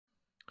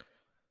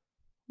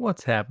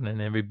What's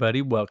happening,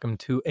 everybody? Welcome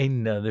to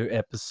another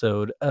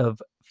episode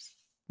of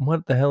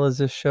what the hell is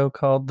this show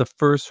called? The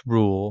First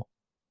Rule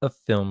of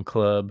Film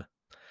Club.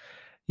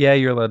 Yeah,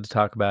 you're allowed to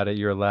talk about it.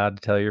 You're allowed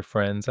to tell your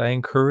friends. I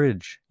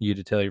encourage you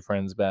to tell your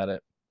friends about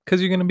it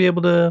because you're going to be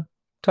able to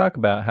talk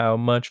about how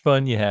much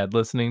fun you had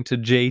listening to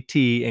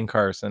JT and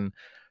Carson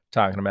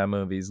talking about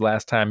movies.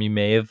 Last time you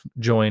may have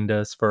joined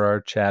us for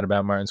our chat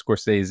about Martin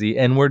Scorsese,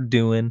 and we're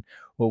doing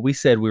what we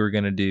said we were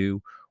going to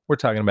do. We're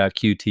talking about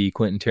QT,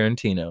 Quentin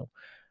Tarantino.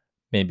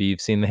 Maybe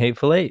you've seen The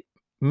Hateful Eight.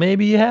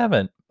 Maybe you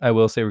haven't. I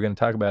will say we're going to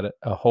talk about it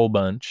a whole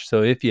bunch.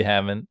 So if you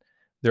haven't,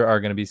 there are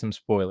going to be some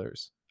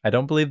spoilers. I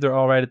don't believe they're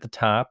all right at the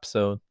top,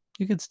 so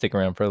you could stick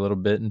around for a little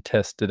bit and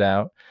test it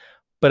out.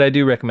 But I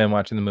do recommend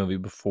watching the movie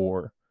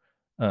before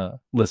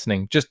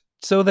listening, just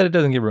so that it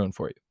doesn't get ruined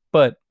for you.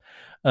 But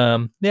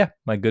yeah,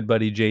 my good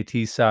buddy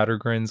JT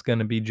Sodergren's going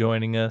to be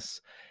joining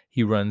us.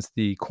 He runs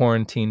the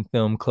Quarantine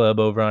Film Club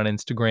over on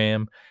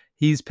Instagram.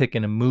 He's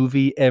picking a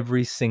movie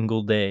every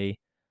single day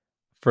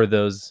for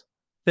those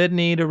that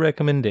need a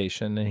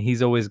recommendation, and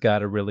he's always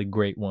got a really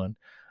great one.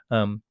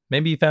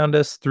 Maybe you found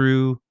us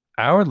through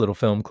our little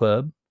film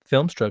club,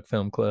 Filmstruck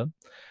Film Club,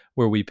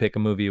 where we pick a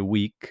movie a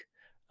week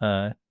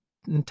and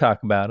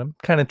talk about them,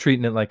 kind of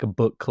treating it like a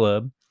book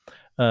club.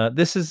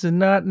 This is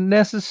not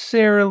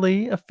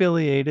necessarily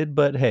affiliated,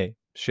 but hey,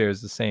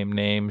 shares the same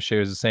name,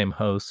 shares the same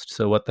host,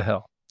 so what the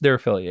hell? They're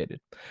affiliated.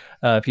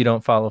 If you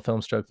don't follow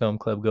Filmstruck Film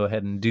Club, go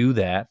ahead and do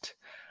that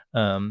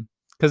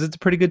because it's a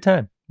pretty good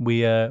time.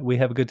 We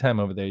have a good time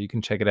over there. You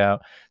can check it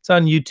out. It's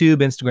on YouTube,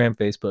 Instagram,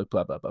 Facebook,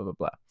 blah, blah, blah,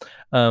 blah,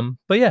 blah.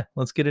 But yeah,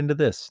 let's get into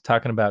this.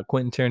 Talking about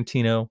Quentin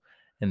Tarantino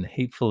and The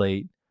Hateful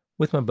Eight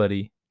with my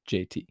buddy,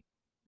 JT.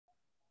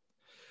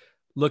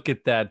 Look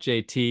at that,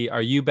 JT.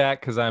 Are you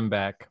back? Because I'm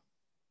back.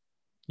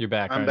 You're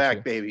back, I'm aren't back,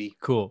 you? baby.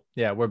 Cool.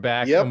 Yeah, we're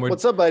back. Yep. And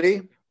What's up,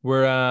 buddy?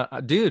 We're,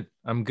 dude,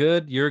 I'm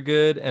good. You're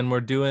good. And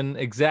we're doing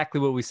exactly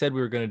what we said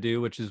we were going to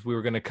do, which is we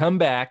were going to come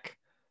back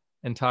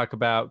and talk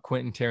about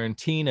Quentin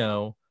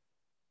Tarantino.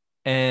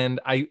 And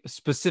I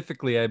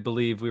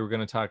believe we were going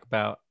to talk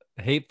about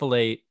Hateful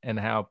Eight and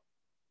how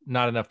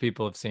not enough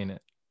people have seen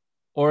it.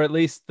 Or at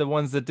least the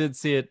ones that did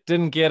see it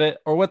didn't get it,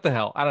 or what the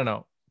hell. I don't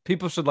know.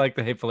 People should like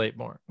the Hateful Eight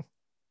more.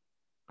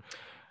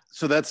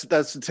 So that's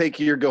the take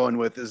you're going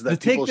with, is that the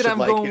take people that should I'm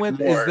like going it with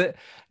more. Is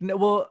that,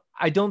 well,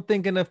 I don't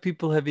think enough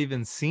people have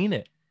even seen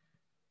it.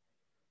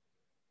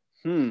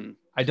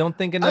 I don't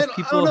think enough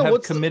people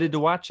have committed to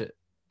watch it.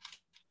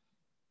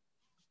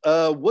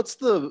 What's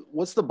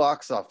the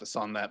box office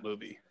on that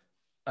movie?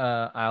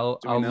 I'll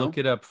look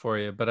it up for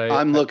you, but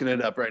I'm looking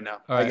it up right now.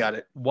 Right. I got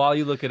it. While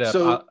you look it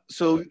up,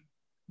 so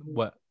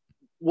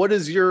what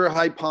is your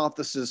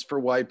hypothesis for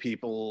why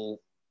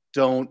people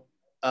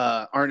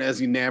aren't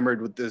as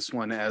enamored with this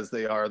one as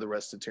they are the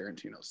rest of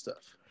Tarantino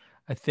stuff?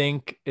 I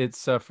think it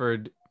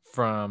suffered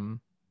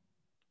from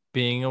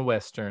being a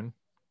Western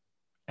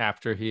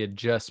after he had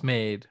just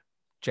made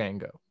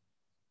Django,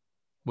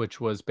 which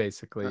was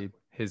basically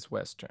his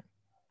Western.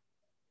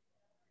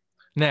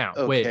 Now,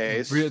 okay, wait,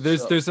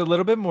 there's a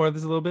little bit more.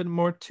 There's a little bit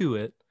more to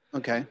it.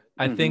 Okay.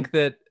 I think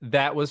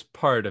that was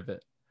part of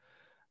it.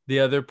 The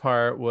other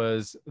part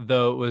was,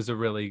 though it was a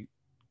really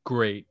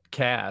great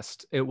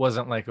cast, it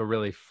wasn't like a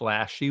really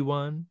flashy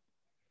one.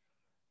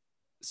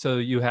 So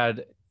you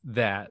had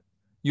that.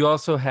 You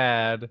also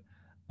had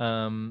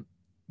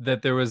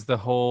that there was the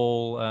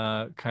whole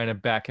kind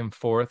of back and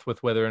forth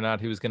with whether or not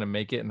he was going to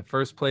make it in the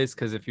first place.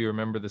 Because if you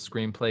remember, the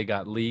screenplay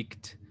got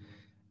leaked.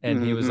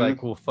 And he was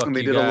like, "Well, fuck you guys."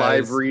 They did a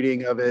live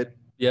reading of it.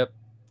 Yep,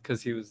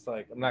 because he was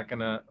like, "I'm not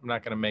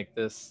gonna make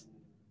this."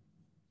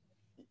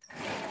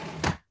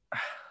 I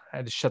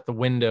had to shut the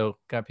window.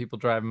 Got people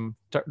driving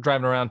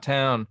around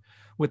town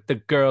with the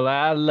girl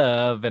I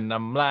love, and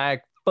I'm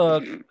like,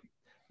 "Fuck."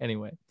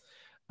 Anyway,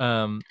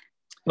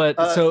 but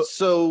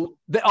also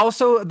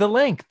the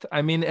length.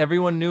 I mean,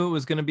 everyone knew it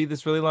was going to be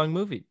this really long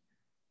movie.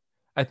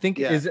 I think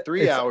is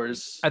 3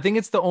 hours. I think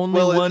it's the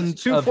only one.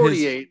 It's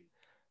 2:48.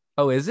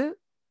 Oh, is it?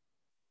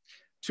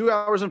 2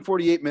 hours and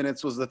 48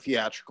 minutes was the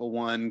theatrical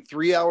one.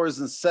 3 hours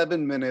and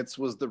 7 minutes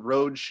was the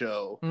road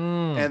show.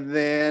 And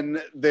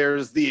then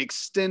there's the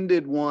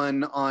extended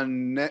one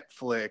on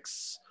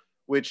Netflix,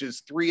 which is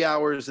 3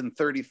 hours and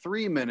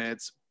 33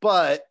 minutes.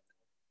 But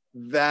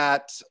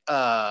that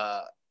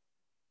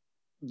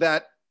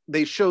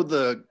they show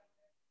the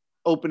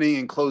opening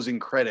and closing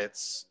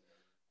credits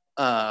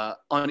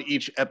on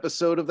each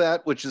episode of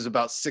that, which is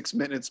about 6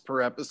 minutes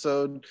per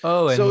episode.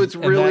 Oh, so it's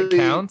really, and that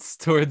counts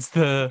towards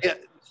the... Yeah.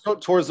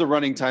 Towards the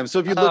running time. So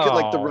if you look at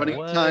like the running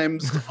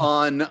times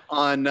on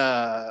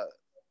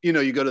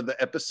you go to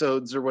the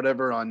episodes or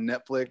whatever on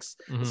Netflix,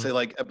 say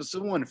like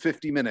episode 1,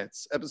 50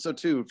 minutes, episode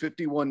 2,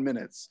 51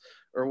 minutes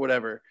or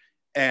whatever.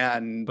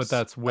 But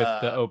that's with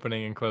the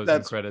opening and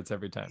closing credits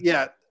every time.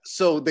 Yeah.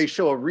 So they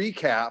show a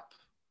recap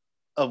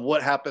of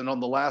what happened on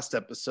the last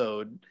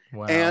episode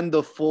and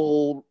the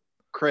full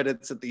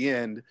credits at the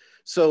end.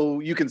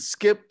 So you can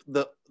skip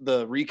the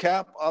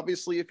recap,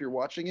 obviously, if you're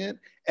watching it,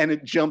 and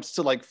it jumps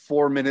to like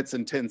 4 minutes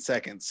and 10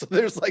 seconds. So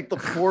there's like the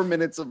 4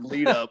 minutes of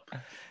lead up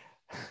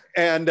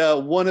And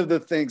one of the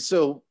things,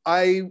 so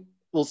I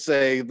will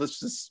say, let's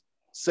just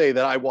say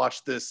that I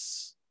watched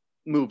this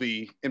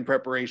movie in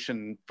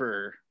preparation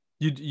for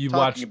You talking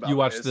watched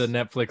about the this.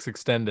 Netflix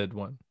extended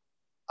one.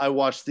 I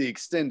watched the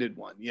extended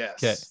one, Okay.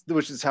 yes,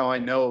 which is how I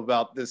know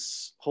about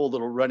this whole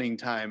little running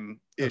time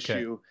Okay.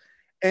 issue.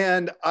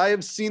 And I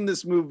have seen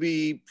this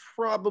movie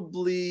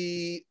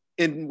probably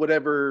in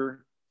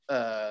whatever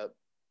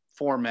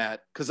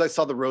format, because I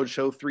saw the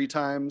Roadshow 3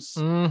 times,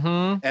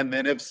 and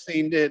then have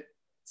seen it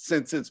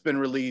since it's been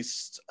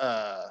released,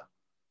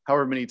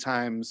 however many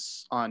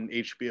times on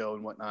HBO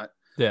and whatnot.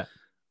 Yeah.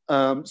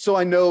 So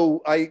I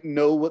know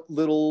what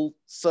little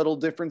subtle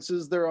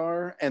differences there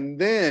are, and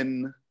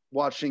then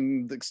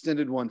watching the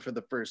extended one for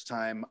the first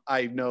time,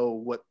 I know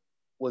what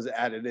was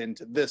added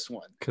into this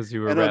one. Because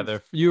you were And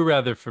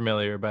rather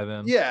familiar by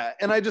then. yeah,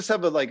 and I just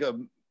have a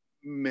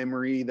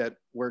memory that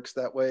works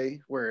that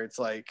way, where it's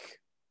like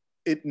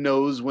it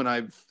knows when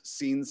I've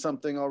seen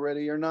something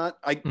already or not.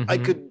 I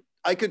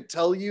could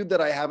tell you that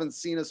I haven't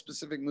seen a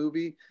specific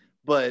movie,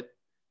 but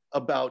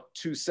about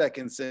 2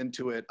 seconds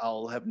into it,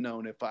 I'll have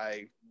known if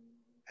I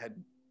had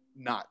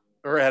not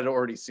or had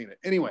already seen it.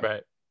 Anyway,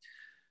 right.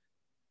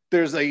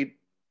 There's a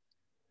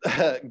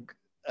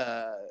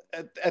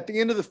at the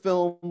end of the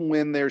film,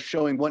 when they're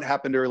showing what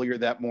happened earlier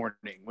that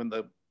morning, when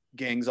the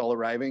gang's all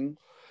arriving,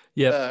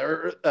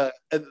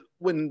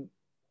 when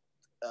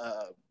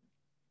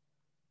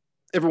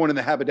everyone in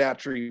the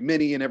haberdashery,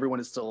 Minnie and everyone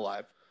is still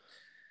alive.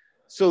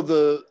 So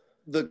the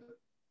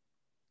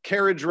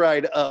carriage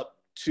ride up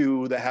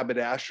to the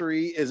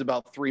haberdashery is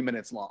about 3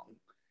 minutes long.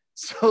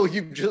 So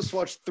you've just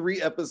watched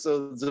 3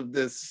 episodes of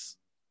this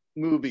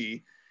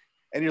movie,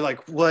 and you're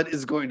like, what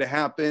is going to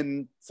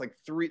happen?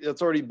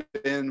 It's already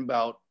been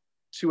about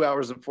 2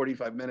 hours and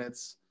 45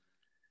 minutes.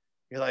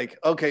 You're like,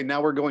 okay,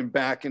 now we're going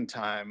back in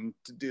time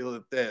to deal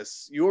with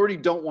this. You already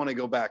don't want to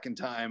go back in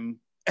time,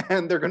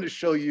 and they're going to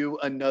show you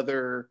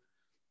another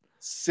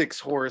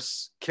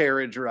 6-horse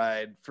carriage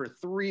ride for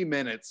 3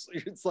 minutes.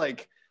 It's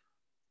like,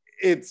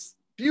 it's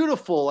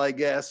beautiful, I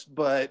guess,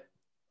 but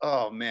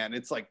oh man,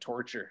 it's like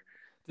torture.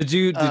 Did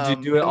you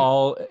do it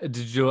all? Did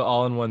you do it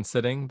all in one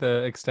sitting?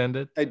 The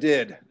extended? I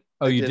did.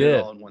 Oh, I you did it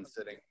did. all in one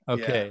sitting.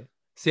 Okay. Yeah.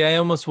 See, I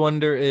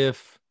wonder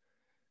if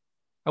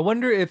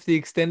the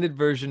extended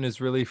version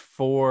is really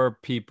for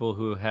people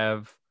who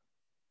have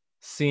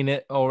seen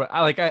it, or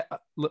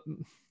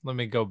let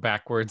me go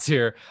backwards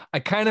here. I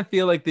kind of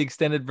feel like the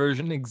extended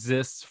version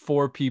exists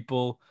for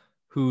people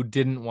who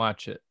didn't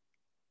watch it.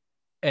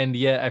 And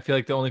yet I feel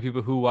like the only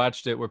people who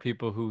watched it were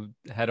people who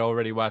had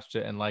already watched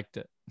it and liked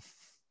it.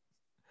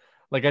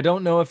 Like, I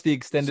don't know if the So,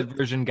 extended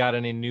version got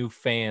any new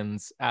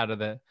fans out of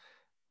the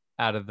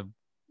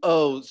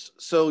oh,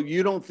 so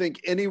you don't think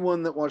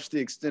anyone that watched the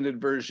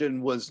extended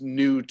version was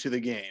new to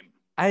the game?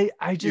 I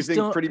You just think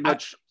don't pretty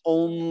much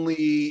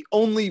only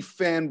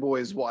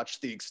fanboys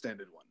watched the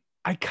extended one?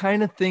 I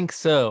kind of think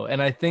so. And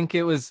I think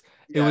it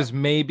Yeah, was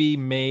maybe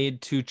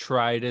made to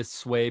try to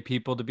sway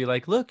people to be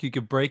like, look, you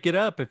could break it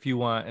up if you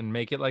want and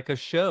make it like a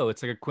show.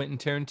 It's like a Quentin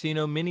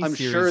Tarantino I'm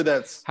sure miniseries.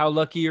 that's How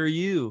lucky are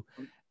you?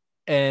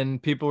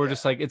 And people were yeah,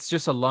 just like, it's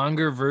just a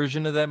longer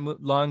version of that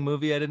long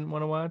movie I didn't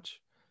want to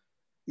watch.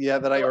 yeah,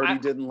 that I So already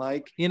didn't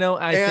like.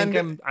 I think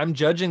And I'm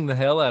judging the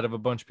hell out of a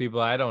bunch of people.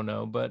 I don't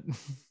know, but I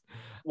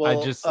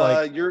well, just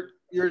like,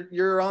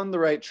 you're on the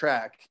right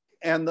track.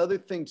 And the other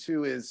thing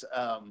too is,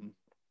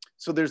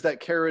 so there's that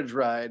carriage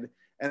ride,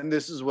 and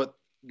this is what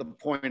the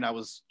point I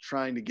was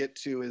trying to get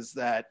to is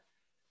that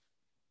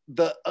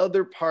the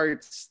other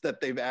parts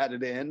that they've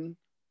added in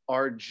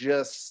are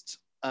just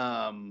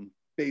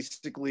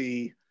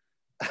basically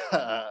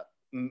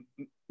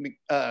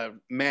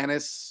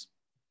Manus.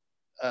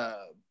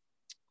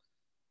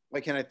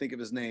 Why can't I think of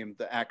his name?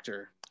 The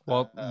actor,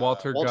 Walter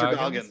Walter Goggins.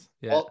 Goggins.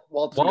 Yeah.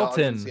 Walton Goggins.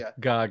 Walton Yeah,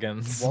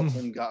 Goggins.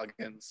 Walton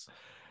Goggins.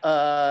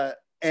 Uh,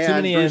 It's too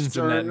and many Bruce N's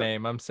in that Stern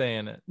name. I'm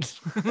saying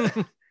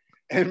it.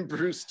 and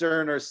Bruce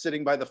Stern are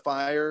sitting by the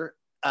fire,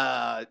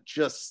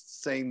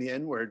 just saying the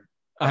N word,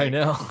 I like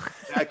know.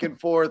 back and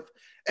forth.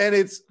 And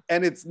it's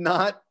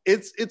not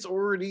it's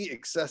already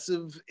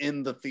excessive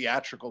in the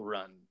theatrical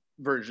run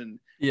version.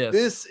 Yes.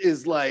 This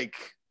is like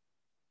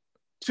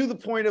to the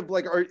point of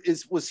like,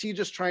 was he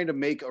just trying to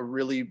make a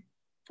really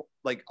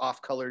like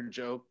off-colored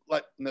joke?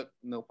 Like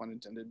no pun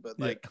intended, but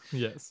like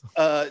yes.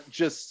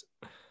 Just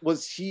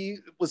was he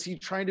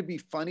trying to be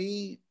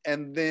funny,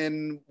 and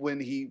then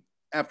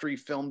after he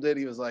filmed it,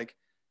 he was like,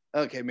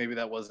 okay, maybe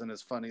that wasn't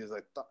as funny as I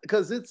thought,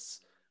 because it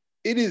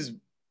is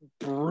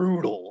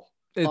brutal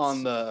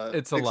on the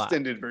it's a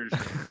extended lot. version.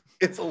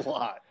 It's a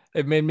lot.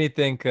 It made me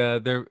think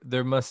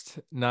there must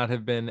not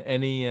have been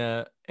any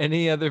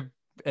other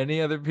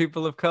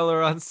people of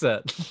color on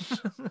set.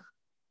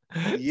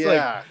 It's like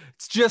Yeah.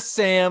 it's just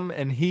Sam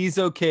and he's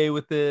okay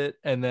with it,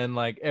 and then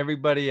like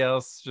everybody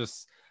else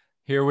just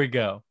here we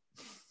go.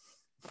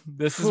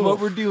 This is what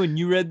we're doing.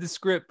 You read the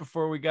script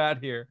before we got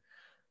here.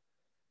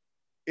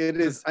 It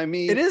is. I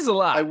mean, it is a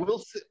lot. I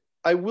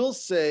will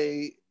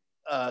say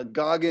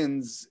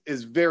Goggins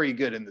is very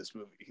good in this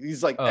movie.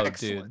 He's like Oh, dude,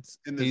 excellent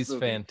in this he's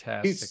movie.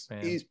 fantastic,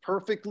 man. He's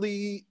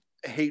perfectly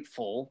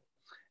hateful,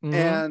 Mm-hmm.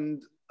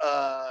 and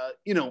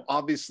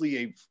obviously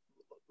a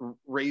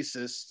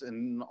racist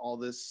and all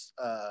this.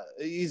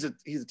 He's a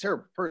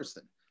terrible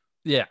person,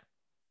 Yeah.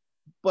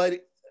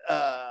 but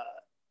I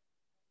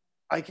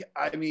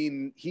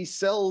mean he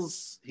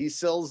sells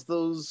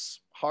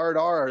those hard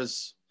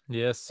R's,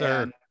 Yes,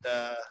 sir.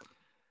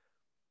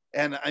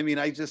 and I mean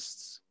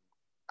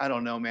I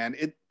don't know, man.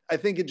 I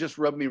think it just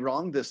rubbed me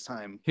wrong this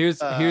time.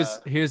 Here's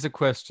a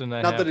question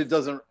I Not that have. it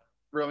doesn't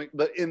rub me,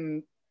 but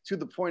in to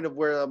the point of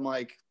where I'm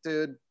like,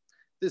 dude,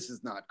 this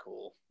is not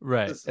cool.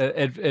 Right. This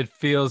is It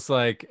feels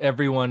like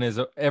everyone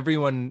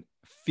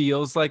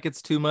feels like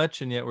it's too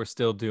much, and yet we're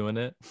still doing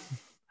it.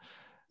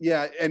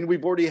 yeah, and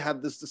we've already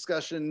had this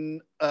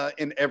discussion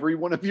in every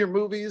one of your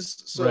movies.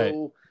 Right.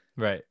 So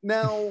Right.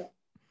 now,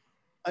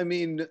 I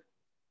mean,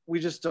 we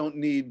just don't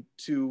need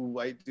two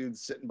white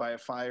dudes sitting by a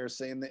fire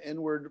saying the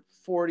N word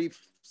 40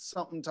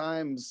 something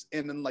times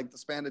in like the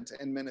span of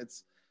 10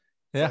 minutes.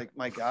 It's Yeah. like,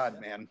 my God,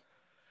 man,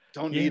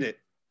 don't Yeah. need it.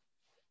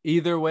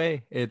 Either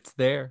way, it's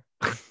there.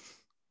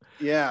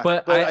 Yeah,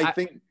 But but I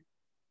think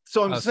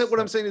so. oh, What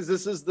I'm so- saying is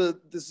this is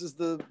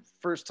the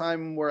first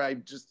time where I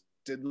just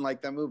didn't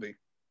like that movie,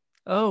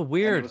 oh, and it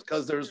weird. was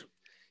because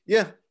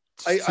yeah,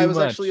 It's I too was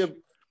actually a much.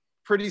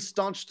 pretty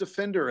staunch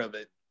defender of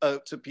it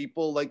to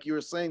people like you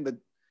were saying that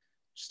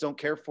just don't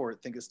care for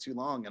it, think it's too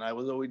long, and I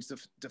was always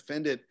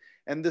defend it.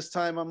 And this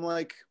time I'm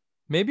like,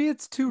 Maybe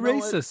it's too you know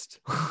what? racist.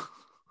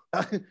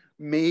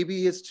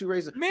 Maybe it's too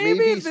racist.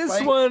 Maybe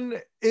this one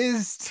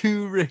is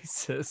too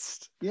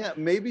racist. Yeah,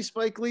 maybe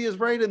Spike Lee is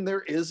right, and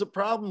there is a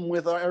problem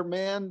with our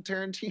man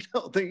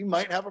Tarantino. That he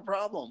might have a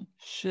problem.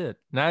 Shit.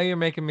 Now you're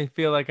making me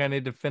feel like I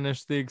need to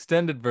finish the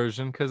extended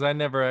version because I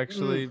never Mm,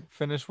 actually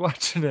finished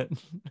watching it.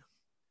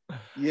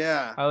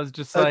 yeah. I was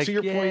just To like,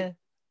 your point,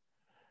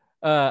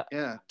 yeah. Uh,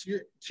 yeah.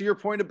 To your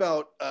point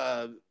about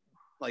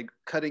like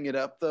cutting it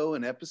up though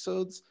in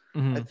episodes, I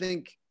mhm.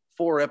 think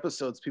 4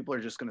 episodes people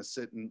are just going to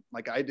sit and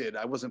like I did.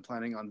 I wasn't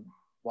planning on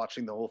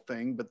watching the whole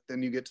thing, but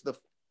then you get to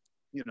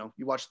you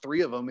watch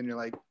 3 of them and you're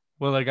like,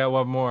 Well, I got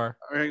one more.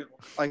 all right,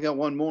 I got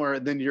one more,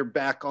 and then you're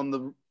back on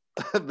the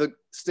the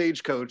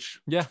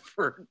stagecoach Yeah.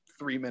 for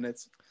 3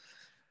 minutes.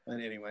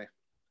 And anyway,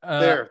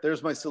 Uh,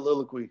 there's my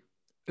soliloquy.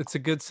 it's a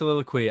good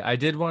soliloquy. I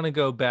did want to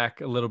go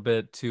back a little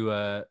bit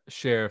to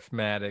Sheriff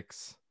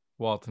Maddox,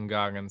 Walton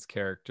Goggins'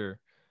 character.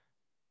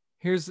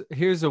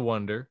 Here's a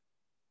wonder.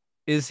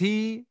 Is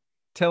he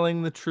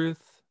telling the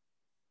truth?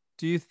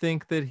 Do you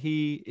think that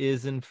he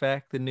is in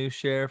fact the new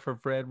sheriff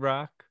of Red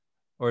Rock?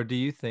 Or do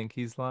you think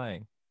he's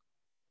lying?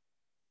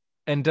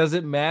 And does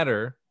it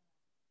matter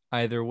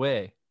either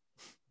way?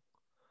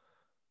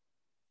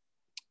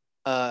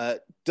 Uh,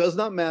 does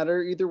not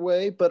matter either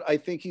way, but I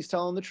think he's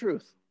telling the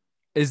truth.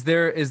 Is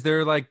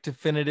there like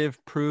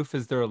definitive proof?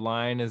 Is there a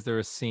line? Is there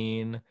a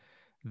scene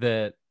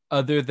that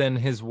other than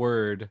his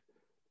word,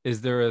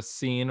 is there a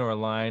scene or a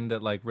line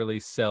that like really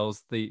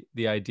sells the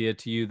idea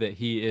to you that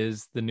he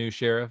is the new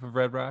sheriff of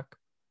Red Rock?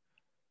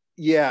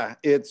 Yeah,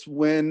 it's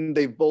when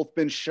they've both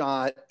been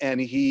shot and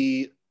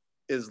he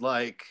is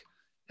like,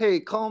 "Hey,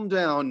 calm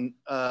down,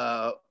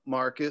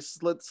 Marcus.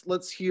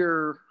 Let's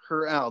hear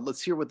her out.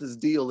 Let's hear what this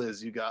deal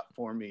is you got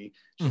for me."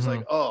 She's Mm-hmm.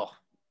 like, "Oh,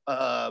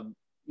 uh,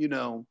 you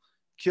know,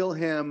 kill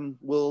him.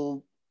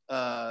 You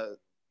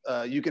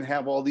can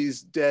have all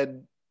these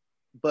dead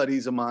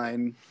buddies of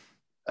mine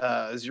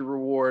as your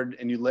reward,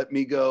 and you let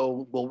me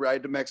go. We'll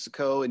ride to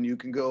Mexico, and you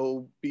can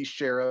go be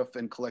sheriff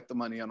and collect the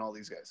money on all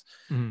these guys."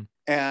 Mm-hmm.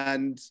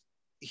 And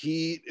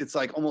it's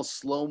like almost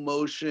slow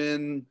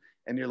motion,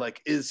 and you're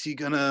like, is he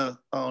gonna,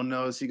 oh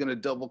no, is he gonna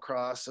double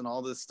cross and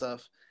all this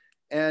stuff?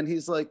 And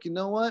he's like, you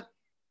know what,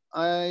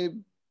 i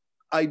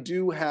I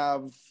do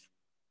have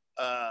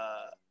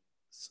uh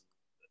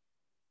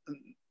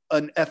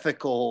an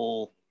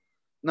ethical,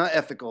 not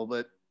ethical,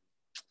 but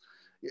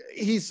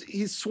he's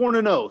sworn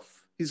an oath.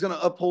 He's going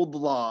to uphold the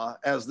law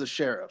as the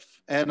sheriff,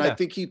 and I Yeah.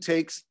 think he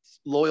takes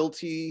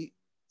loyalty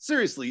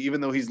seriously,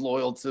 even though he's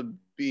loyal to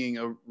being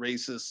a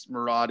racist,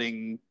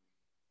 marauding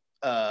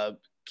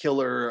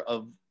killer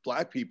of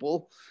black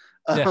people.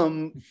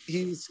 Yeah.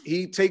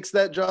 He takes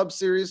that job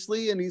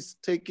seriously, and he's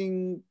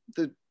taking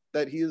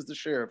that he is the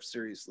sheriff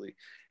seriously,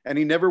 and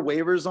he never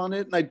wavers on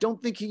it. And I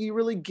don't think he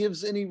really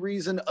gives any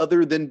reason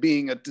other than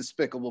being a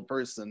despicable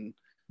person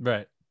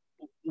Right.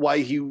 why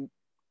he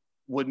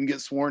wouldn't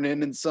get sworn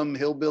in some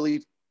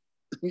hillbilly,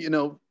 you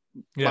know,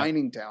 Yeah.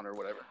 mining town or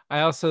whatever.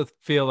 I also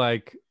feel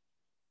like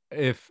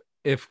if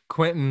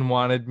Quentin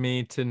wanted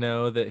me to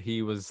know that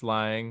he was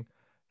lying,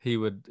 he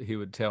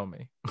would tell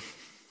me.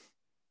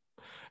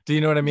 Do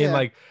you know what I mean? Yeah,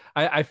 Like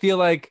I feel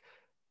like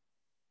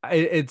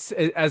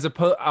as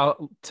opposed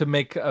to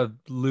make a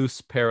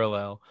loose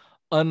parallel,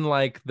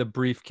 unlike the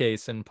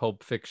briefcase in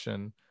Pulp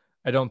Fiction,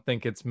 I don't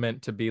think it's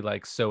meant to be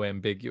like so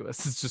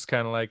ambiguous. It's just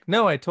kind of like,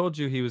 no, I told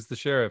you he was the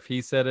sheriff. He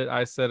said it,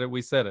 I said it,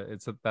 we said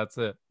it. That's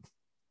it.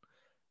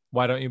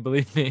 Why don't you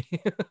believe me?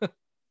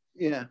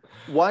 yeah.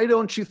 Why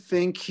don't you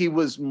think he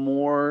was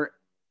more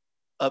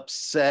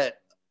upset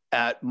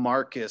at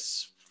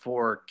Marcus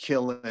for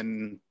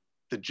killing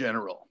the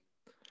general?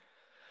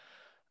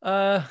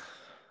 Uh,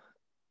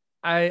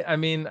 I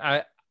mean,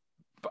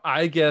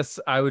 I guess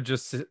I would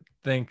just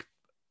think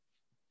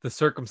the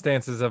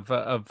circumstances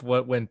of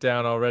what went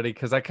down already,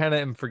 because I kind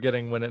of am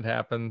forgetting when it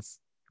happens.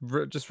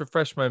 Just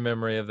refresh my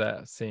memory of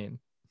that scene.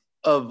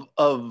 Of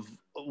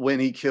when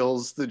he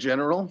kills the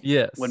general? When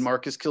Yes.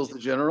 Marcus kills the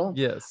general?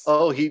 Yes.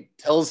 Oh, he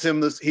tells him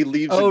this. He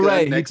leaves a Oh, gun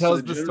right. He next to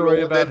tells the the story general,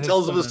 and about then his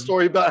tells him a son.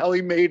 story about how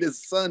he made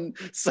his son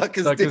suck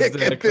his Suck his dick,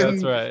 dick.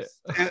 That's right.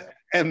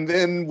 and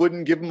then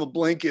wouldn't give him a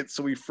blanket,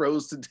 so he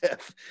froze to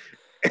death.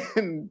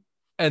 And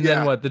And then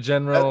yeah, what? The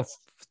general that's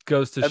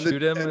goes to and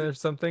shoot him and or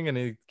something, and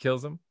he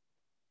kills him.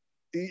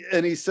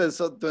 he says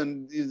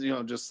something,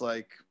 just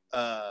like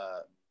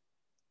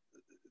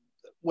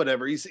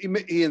whatever.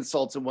 He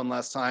insults him one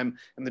last time,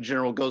 and the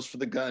general goes for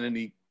the gun, and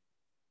he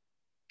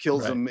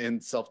kills Right. him in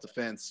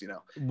self-defense.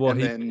 Well,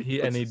 And then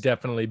he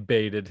definitely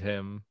baited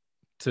him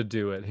to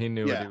do it. He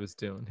knew what he yeah, was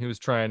doing. He was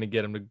trying to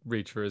get him to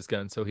reach for his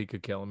gun so he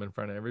could kill him in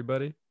front of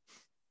everybody.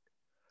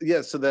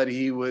 yeah, so that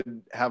he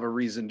would have a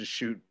reason to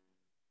shoot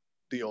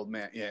the old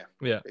man. Yeah,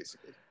 Yeah.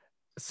 basically.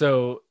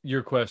 So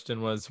your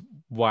question was,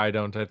 why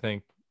don't I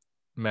think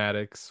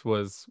Maddox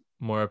was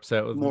more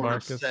upset with More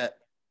Marcus? upset.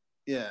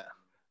 Yeah.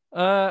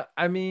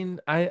 I mean,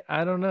 I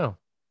don't know.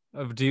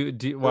 Why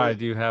Uh,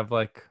 do you have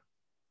like?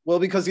 well,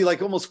 because he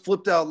like almost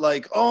flipped out,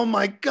 like, "Oh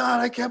my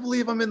god, I can't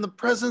believe I'm in the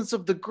presence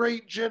of the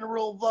great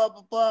general." Blah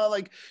blah blah.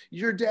 Like,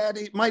 your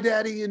daddy, my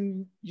daddy,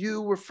 and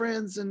you were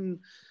friends, and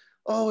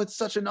oh, it's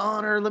such an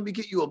honor. Let me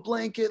get you a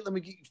blanket. Let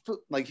me get you food.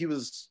 Like, he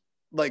was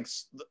like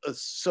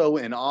so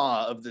in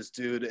awe of this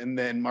dude. And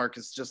then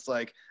Marcus just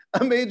like,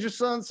 "I made your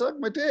son suck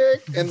my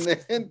dick," and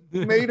then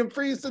made him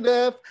freeze to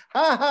death.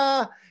 Ha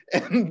ha.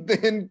 And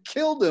then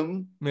killed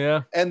him.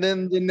 Yeah. And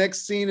then the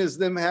next scene is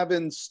them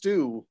having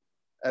stew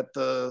at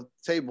the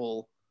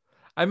table.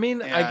 I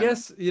mean, I And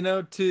guess,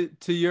 to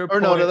your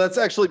or no, point, that's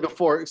actually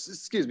before.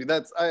 Excuse me.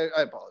 I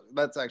apologize.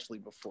 That's actually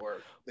before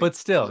they but kill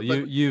still, him.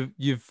 But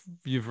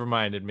you've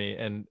reminded me,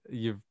 and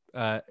you've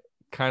kind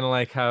of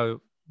like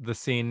how the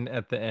scene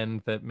at the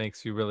end that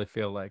makes you really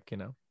feel like,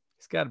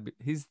 he's got to be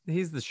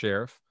he's the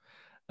sheriff.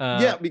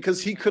 yeah,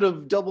 because he could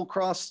have double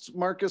crossed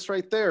Marcus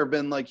right there,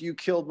 been like, "You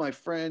killed my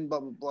friend,"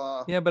 blah blah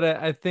blah. Yeah, but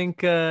I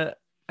think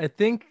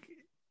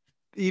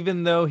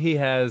even though he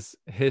has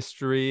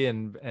history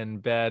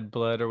and bad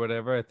blood or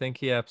whatever, I think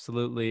he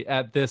absolutely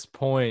at this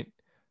point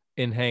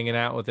in hanging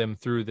out with him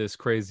through this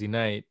crazy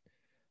night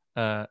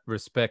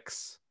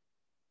respects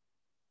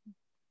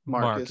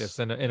Marcus Marcus.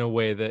 in a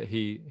way that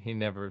he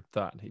never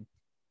thought he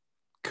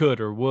could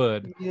or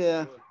would.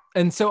 Yeah,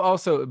 And so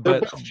also, they're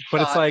but both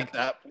but it's shot at like,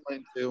 that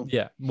point too.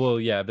 yeah, well,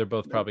 yeah, they're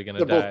both They're, probably gonna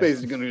they're both die.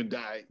 basically going to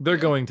die. They're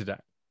Yeah, going to die.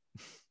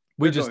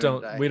 We they're just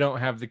going to don't die. we don't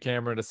have the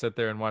camera to sit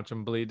there and watch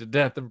them bleed to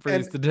death and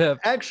freeze And to death.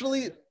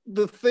 actually,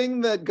 the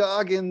thing that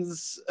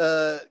Goggins'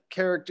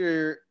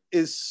 character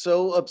is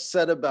so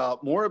upset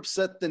about, more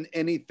upset than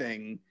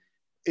anything,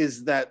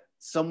 is that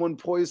someone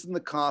poisoned the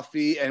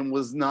coffee and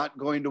was not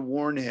going to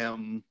warn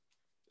him.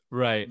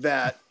 Right.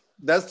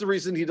 That's the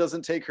reason he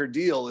doesn't take her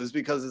deal, is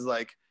because it's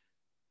like,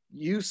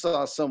 you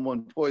saw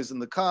someone poison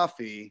the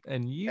coffee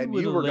And you and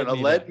would you have were let going to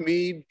me die. let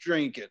me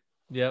drink it.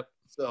 Yep.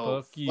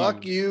 So Fuck you.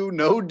 fuck you,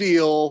 no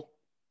deal.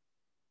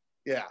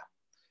 Yeah.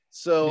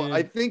 So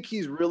I Dude. think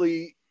he's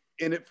really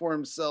in it for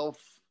himself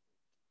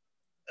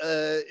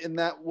in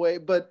that way,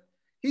 but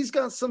he's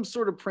got some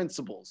sort of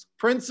principles,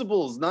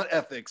 not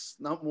ethics,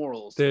 not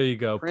morals, There you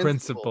go.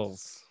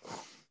 principles.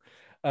 Principles.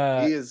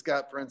 Uh, He has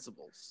got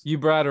principles. you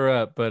brought her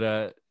up,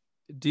 but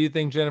do you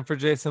think Jennifer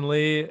Jason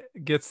Leigh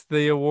gets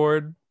the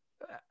award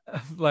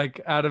like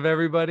out of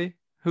everybody?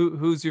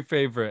 Who's your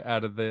favorite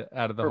out of the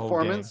whole gang?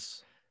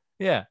 Performance,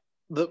 Yeah.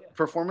 the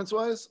performance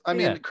wise, I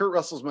Yeah. mean, Kurt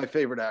Russell's my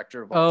favorite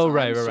actor of all Oh,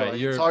 right, time. right, So right.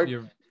 it's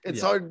You're it's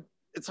yeah. hard,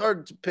 it's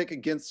hard to pick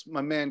against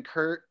my man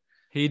Kurt.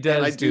 He And I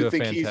does do do a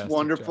think he's fantastic job.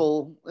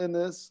 wonderful in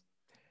this.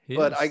 He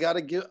But is. I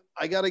gotta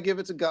give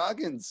it to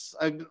Goggins.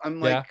 I'm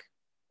Yeah.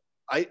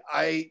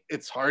 like,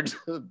 it's hard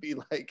to be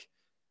like,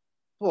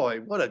 boy,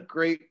 what a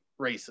great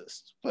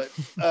racist. But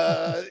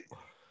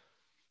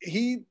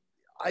he,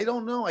 I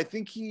don't know. I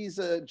think he's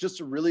just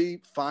a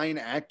really fine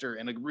actor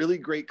and a really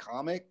great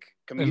And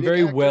comedic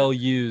very well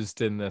actor.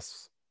 used in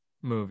this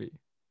movie.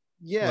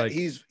 Yeah, Like,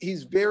 he's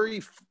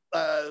very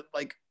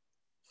like,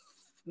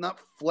 not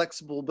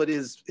flexible, but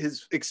his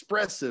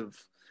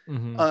expressive.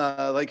 mhm.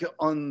 Like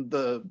on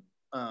the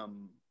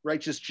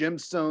Righteous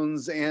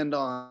Gemstones and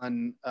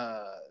on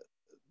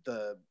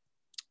the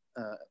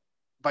uh,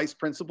 Vice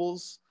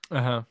Principals,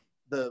 Uh-huh.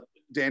 the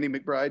Danny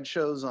McBride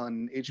shows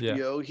on Yeah.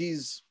 HBO.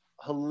 He's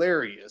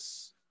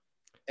hilarious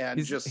and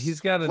He's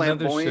just got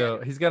another flamboyant.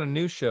 show. He's got a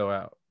new show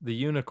out, The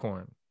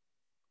Unicorn.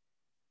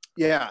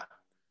 Yeah,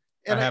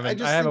 I and I haven't I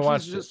just think haven't he's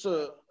watched it. just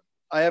a.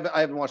 I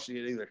haven't watched it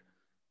yet either.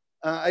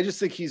 I just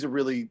think he's a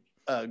really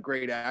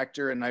great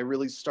actor, and I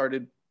really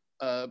started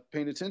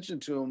paying attention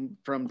to him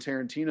from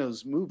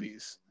Tarantino's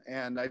movies,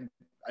 and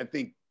I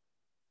think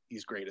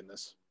he's great in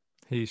this.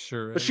 He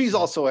sure But is. she's Yeah.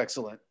 also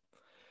excellent.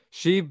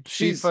 She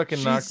She's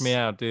fucking knocked me she's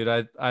out,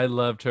 dude. I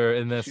loved her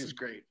in this she's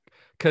great.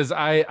 because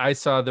I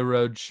saw the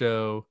road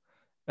show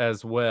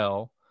as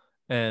well.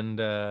 And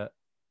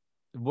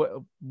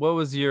what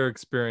was your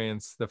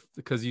experience?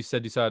 Because you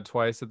said you saw it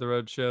twice at the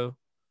road show.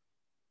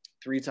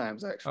 3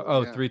 times actually,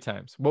 Oh, yeah. 3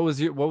 times. What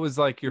was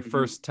like your Hmm.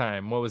 first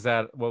time? What was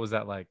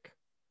that like?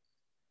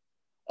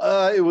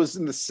 It was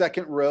in the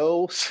second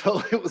row,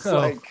 so it was Oh,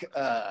 like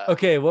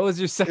okay. What was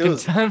your it second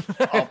was time?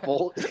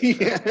 awful.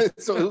 Yeah,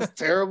 so it was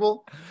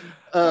terrible.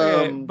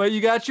 Okay, Um, but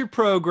you got your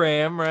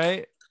program,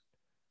 right?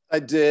 I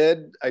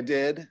did.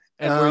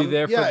 And were you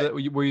there for Yeah.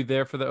 were you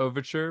there for the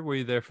overture? Were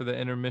you there for the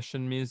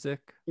intermission music?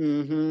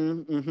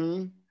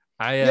 Mm-hmm.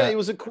 I Yeah, uh it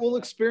was a cool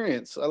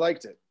experience. I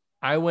liked it.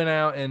 I went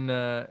out and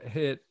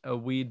hit a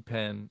weed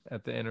pen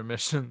at the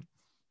intermission.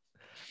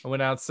 I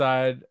went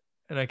outside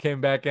and I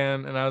came back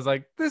in and I was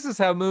like, this is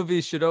how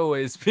movies should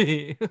always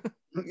be.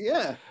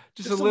 Yeah,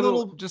 just a just a little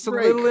little just a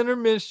little break.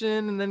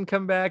 intermission and then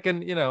come back.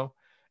 And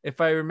if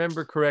I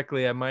remember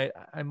correctly, I might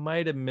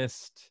have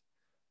missed,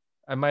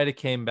 I might have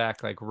came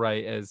back like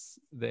right as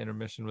the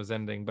intermission was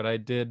ending, but I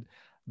did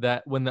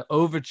that when the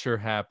overture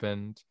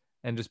happened.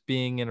 And just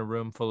being in a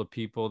room full of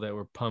people that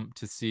were pumped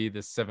to see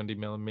this 70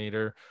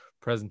 millimeter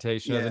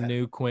presentation of the Yeah.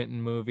 new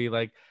Quentin movie,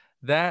 like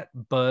that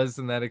buzz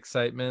and that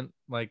excitement,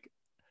 like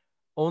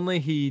only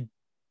he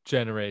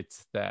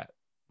generates that.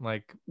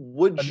 Like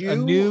Would a you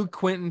new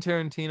Quentin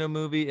Tarantino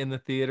movie in the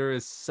theater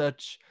is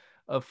such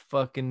a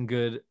fucking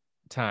good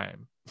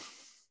time.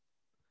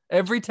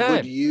 Every would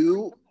time.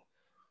 you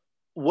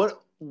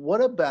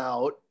what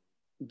about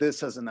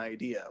this as an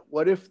idea?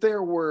 What if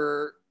there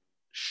were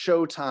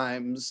show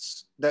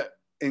times that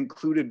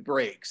included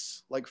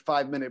breaks, like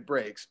 5 minute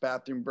breaks,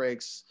 bathroom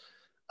breaks,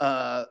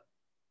 uh,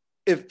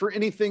 if for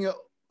anything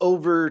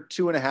over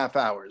 2.5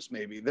 hours,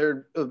 maybe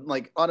they're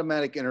like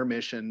automatic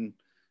intermission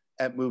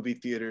at movie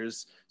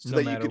theaters so No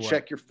that you matter could what.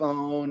 check your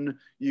phone.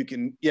 You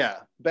can, yeah,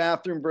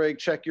 bathroom break,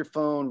 check your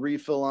phone,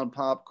 refill on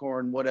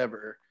popcorn,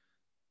 whatever.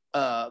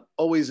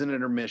 Always an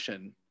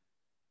intermission.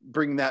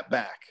 Bring that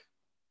back.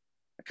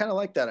 I kind of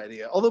like that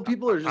idea. Although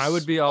people are I would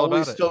just be all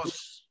about always it.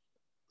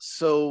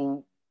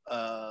 so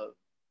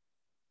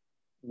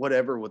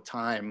whatever with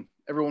time.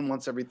 Everyone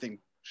wants everything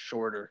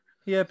shorter.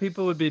 Yeah,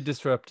 people would be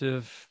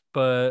disruptive,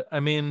 but I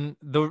mean,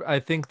 I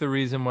think the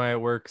reason why it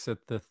works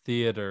at the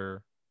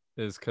theater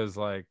is because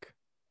like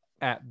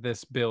at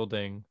this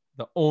building,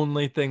 the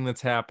only thing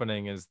that's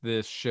happening is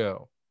this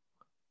show.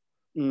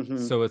 Mm-hmm.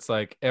 So it's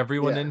like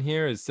everyone Yeah. in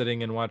here is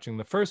sitting and watching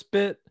the first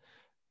bit.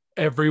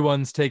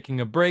 Everyone's taking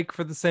a break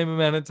for the same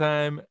amount of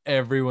time.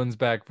 Everyone's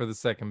back for the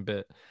second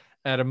bit.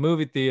 At a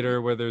movie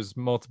theater where there's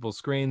multiple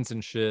screens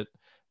and shit,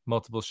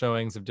 multiple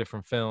showings of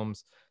different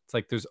films, it's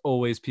like there's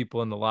always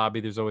people in the lobby,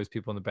 there's always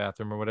people in the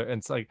bathroom or whatever. And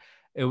it's like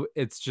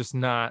it's just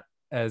not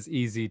as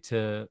easy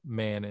to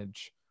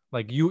manage.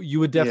 Like you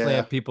would definitely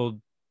Yeah. have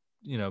people,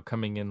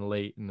 coming in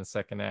late in the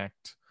second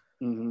act.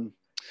 Mm-hmm.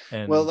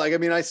 Well, And like I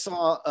mean,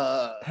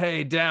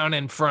 hey, down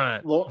in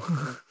front.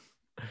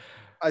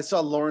 I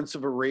saw Lawrence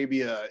of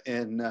Arabia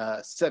in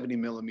 70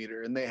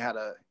 millimeter, and they had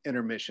a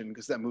intermission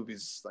because that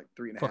movie's like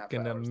three and a half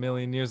Fucking a hours long.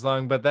 million years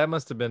long, but that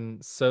must have been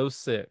so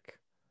sick.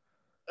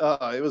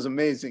 It was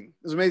amazing.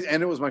 It was amazing,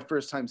 and it was my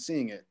first time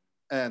seeing it,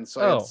 and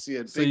so I got to Oh, see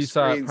it so big you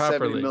saw it screen, 70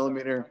 properly.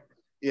 millimeter.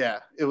 Yeah,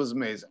 it was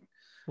amazing.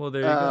 Well,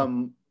 there you go.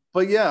 Um,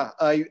 but yeah,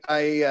 I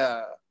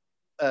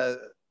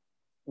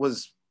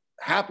was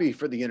happy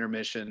for the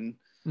intermission.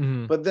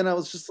 Hmm. But then I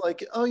was just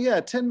like, oh yeah,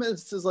 10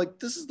 minutes is like,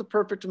 this is the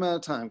perfect amount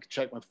of time. I can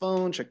check my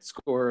phone, check the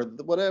score,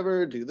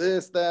 whatever, do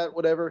this, that,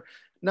 whatever.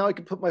 Now I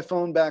can put my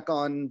phone back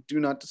on, do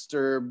not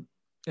disturb,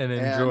 And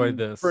enjoy and for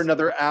this.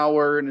 another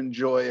hour and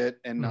enjoy it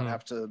and not Hmm.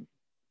 have to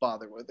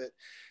bother with it.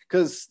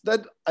 Because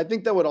I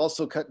think that would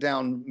also cut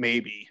down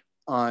maybe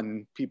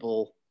on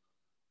people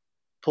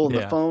pulling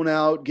the Yeah. phone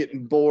out,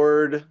 getting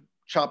bored,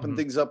 chopping Hmm.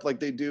 things up like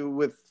they do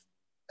with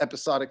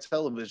episodic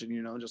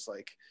television, just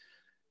like,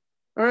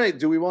 all right,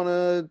 do we want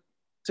to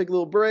take a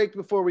little break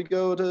before we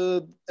go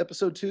to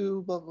episode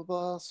 2, blah, blah,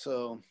 blah.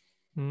 So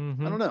I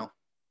Hmm. don't know.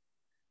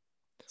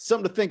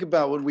 Something to think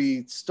about when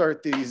we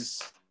start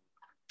these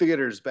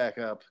theaters back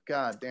up.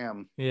 God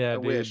damn. Yeah, I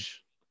dude.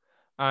 wish.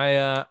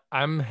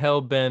 I'm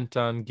hell bent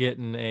on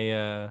getting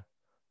a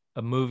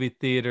movie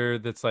theater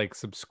that's like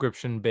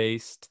subscription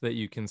based that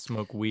you can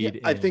smoke Yeah,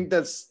 weed I in. think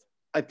that's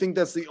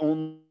the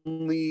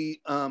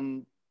only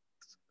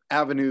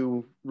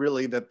avenue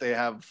really that they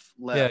have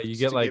Yeah, you left get to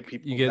get like you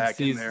people get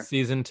back in there.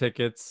 season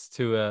tickets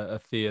to a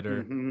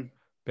theater Mm-hmm.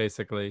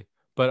 basically.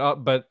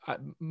 But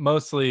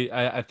mostly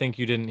I think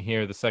you didn't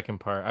hear the second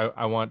part.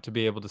 I want to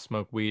be able to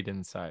smoke weed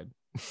inside.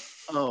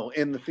 Oh,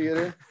 in the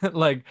theater?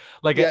 like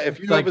like Yeah, a if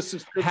you have a like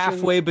subscription.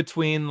 halfway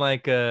between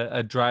like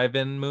a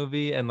drive-in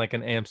movie and like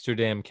an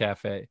Amsterdam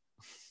cafe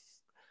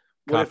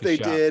What if coffee they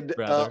shop did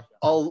rather.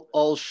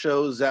 all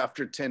shows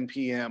after 10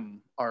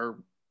 p.m. are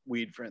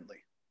weed friendly?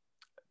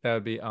 That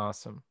would be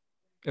awesome.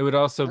 It would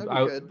also That'd be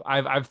good.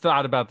 I've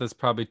thought about this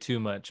probably too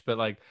much, but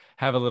like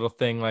have a little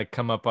thing like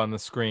come up on the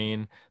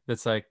screen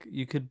that's like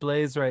you could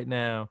blaze right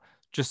now,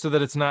 just so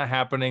that it's not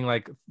happening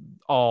like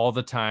all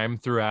the time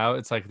throughout.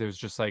 It's like there's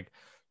just like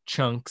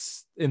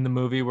chunks in the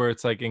movie where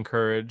it's like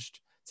encouraged.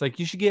 It's like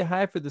you should get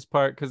high for this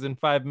part because in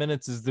 5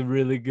 minutes is the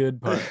really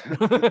good part.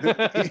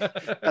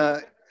 uh,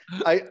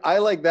 I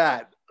like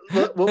that.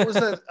 What was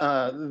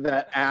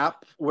that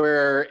app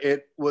where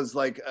it was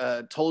like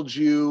told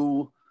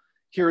you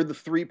here are the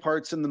 3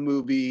 parts in the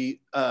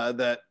movie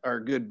that are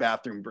good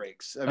bathroom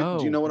breaks. I mean,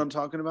 do you know Oh, what I'm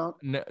talking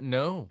about?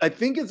 no. I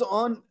think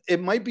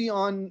it might be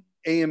on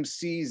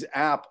AMC's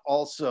app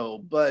also,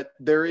 but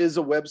there is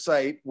a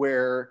website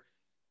where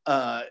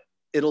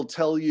it'll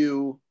tell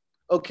you,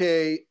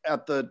 okay,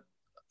 at the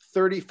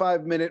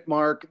 35-minute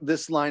mark,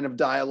 this line of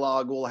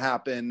dialogue will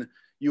happen.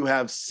 You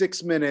have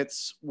 6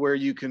 minutes where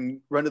you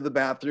can run to the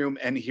bathroom,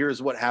 and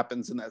here's what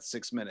happens in that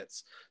 6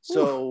 minutes.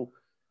 So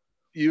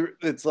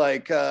it's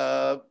like,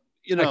 I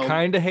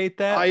kind of hate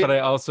that, but I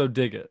also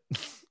dig it.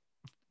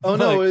 Oh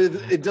no,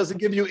 it doesn't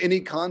give you any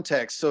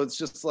context. So it's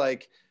just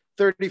like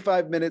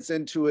 35 minutes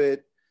into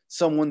it,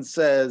 someone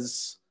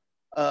says,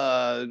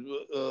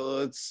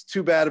 it's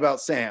too bad about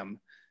Sam.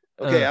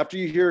 Okay, after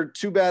you hear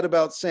too bad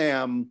about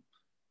Sam,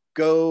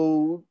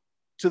 go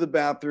to the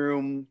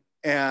bathroom,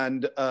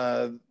 and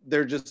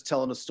they're just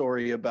telling a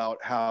story about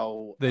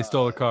how they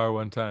stole a car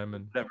one time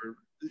and whatever.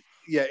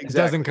 Yeah, exactly.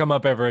 It doesn't come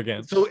up ever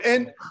again. So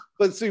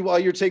but see, while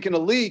you're taking a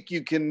leak,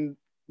 you can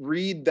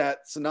read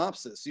that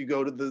synopsis. You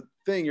go to the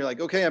thing, you're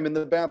like, okay, I'm in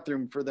the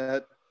bathroom for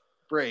that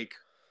break.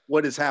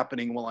 What is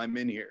happening while I'm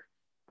in here?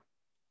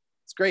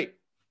 It's great.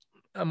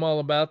 I'm all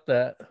about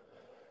that.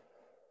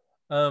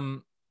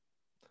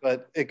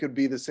 But it could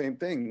be the same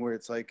thing where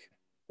it's like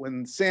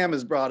when Sam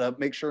is brought up,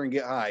 make sure and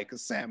get high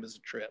because Sam is a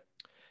trip.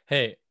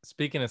 Hey,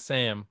 speaking of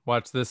Sam,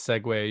 watch this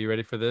segue. Are you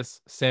ready for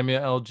this?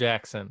 Samuel L.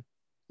 Jackson.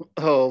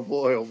 Oh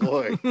boy, oh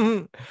boy.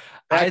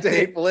 Back to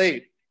Hateful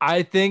Eight.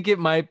 I think it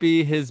might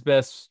be his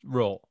best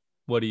role.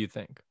 What do you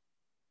think?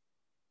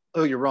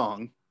 Oh, you're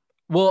wrong.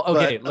 Well,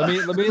 okay, let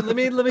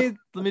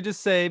me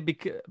just say,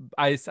 because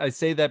I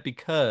say that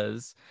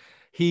because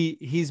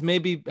he's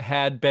maybe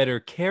had better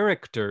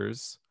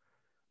characters,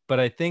 but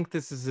I think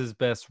this is his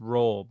best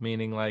role,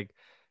 meaning like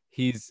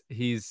he's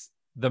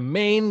the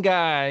main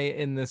guy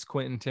in this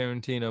Quentin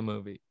Tarantino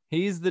movie.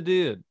 He's the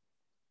dude.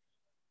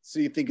 So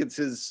you think it's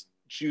his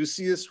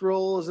juiciest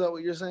role? Is that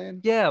what you're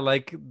saying? Yeah,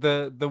 like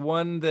the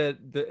one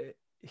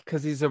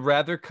because he's a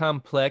rather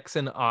complex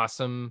and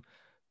awesome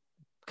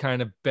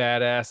kind of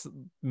badass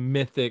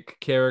mythic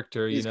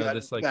character. He's got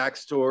this like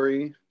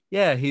backstory.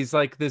 Yeah, he's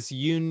like this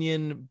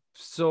Union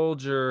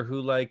soldier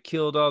who like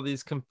killed all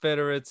these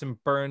Confederates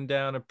and burned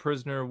down a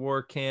prisoner of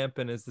war camp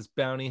and is this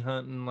bounty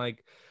hunting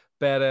like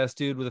badass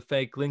dude with a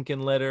fake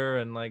Lincoln letter,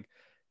 and like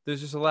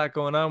there's just a lot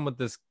going on with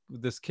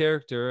this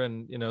character,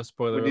 and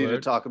spoiler We need alert,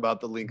 to talk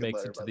about the Lincoln makes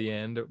letter, it to the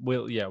end.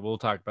 We'll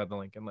talk about the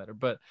Lincoln letter,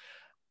 but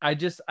I'm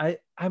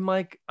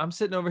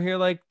sitting over here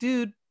like,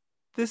 dude,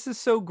 this is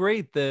so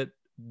great that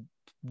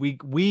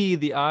we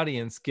the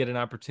audience get an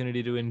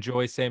opportunity to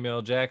enjoy Samuel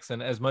L.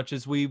 Jackson as much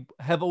as we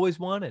have always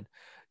wanted.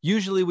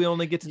 Usually we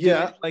only get to do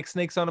it like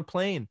Snakes on a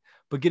Plane,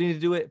 but getting to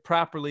do it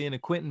properly in a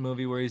Quentin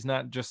movie where he's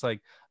not just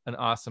like an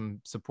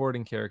awesome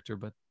supporting character,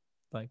 but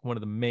like one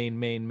of the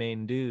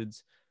main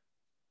dudes.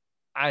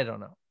 I don't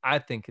know. I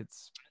think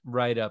it's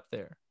right up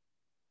there.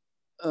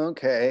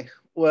 Okay.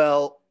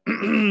 Well,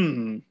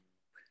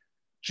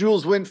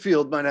 Jules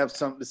Winfield might have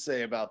something to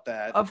say about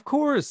that. Of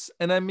course.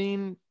 And I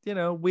mean,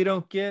 we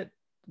don't get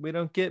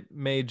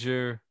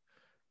Major,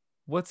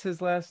 what's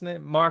his last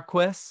name?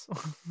 Marquess.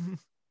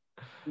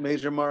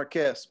 Major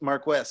Marquess,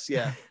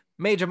 yeah.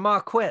 Major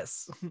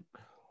Marquess.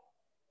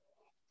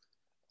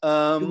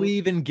 Do we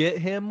even get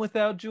him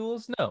without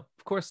Jules? No,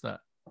 of course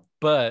not.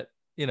 But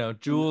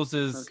Jules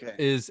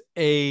is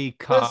a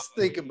cop. Let's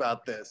think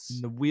about this.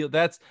 The wheel.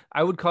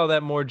 I would call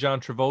that more John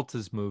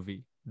Travolta's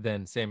movie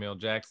than Samuel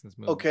Jackson's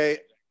movie. Okay,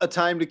 A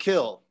Time to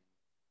Kill.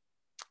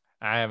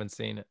 I haven't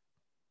seen it.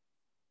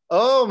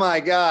 Oh my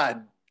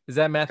God. Is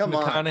that Matthew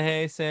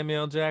McConaughey,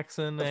 Samuel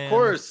Jackson? Of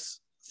course.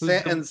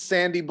 And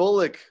Sandy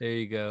Bullock. There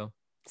you go.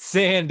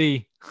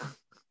 Sandy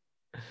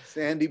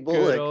Bullock.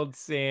 Good old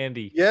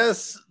Sandy.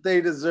 Yes, they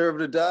deserve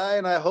to die,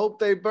 and I hope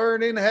they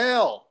burn in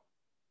hell.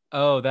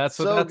 Oh, that's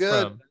what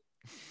that's from.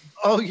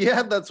 Oh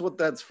yeah, that's what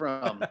that's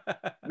from.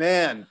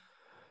 Man,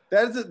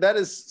 that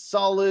is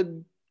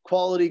solid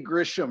quality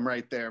Grisham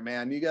right there,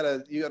 man. You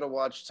gotta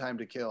watch Time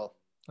to Kill.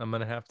 I'm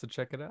gonna have to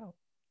check it out.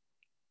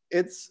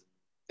 It's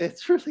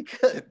really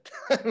good.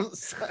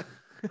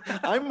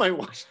 I might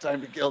watch Time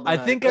to Kill tonight.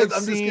 I think I'm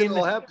just getting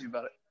all happy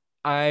about it.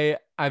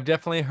 I've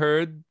definitely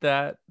heard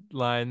that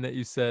line that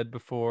you said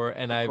before,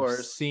 and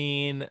I've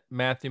seen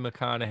Matthew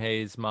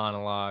McConaughey's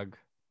monologue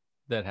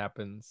that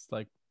happens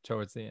like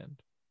towards the end.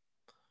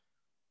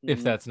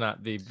 If that's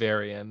not the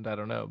very end, I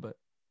don't know, but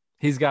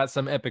he's got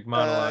some epic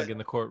monologue in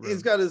the courtroom.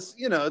 He's got his,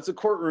 it's a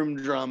courtroom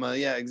drama.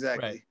 Yeah,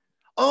 exactly. Right.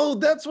 Oh,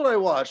 that's what I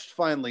watched.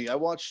 Finally, I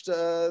watched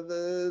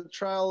the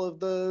trial of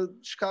the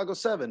Chicago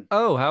 7.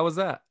 Oh, how was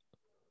that?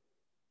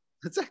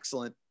 It's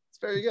excellent. It's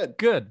very good.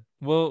 Good.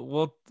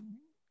 Well,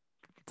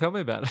 tell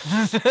me about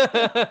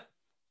it.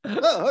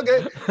 Oh,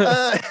 okay.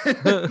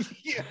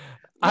 Yeah.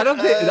 I don't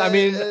think. I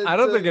mean, I It's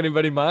don't think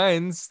anybody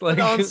minds. an Like,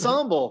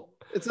 ensemble.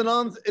 It's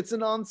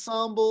an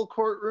ensemble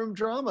courtroom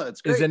drama.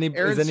 It's great. is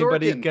Aaron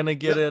anybody Sorkin. gonna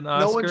get No, an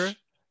no one. Oscar?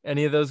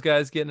 Any of those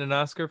guys getting an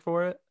Oscar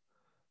for it?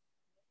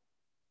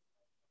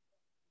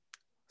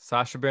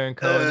 Sacha Baron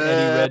Cohen,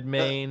 Eddie Uh,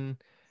 Redmayne,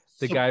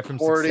 the guy from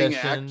Supporting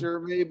Succession. actor,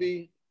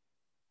 maybe.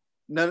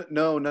 None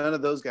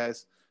of those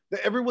guys.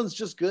 Everyone's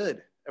just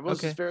good.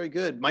 Everyone's just Okay. very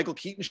good. Michael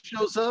Keaton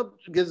shows up,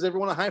 gives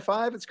everyone a high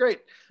five. It's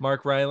great.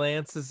 Mark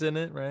Rylance is in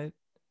it, right?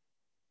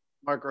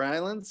 Mark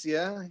Rylance,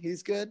 yeah,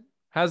 he's good.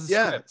 How's the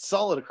Yeah, script?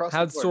 solid across the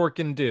How'd board.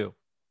 Sorkin do?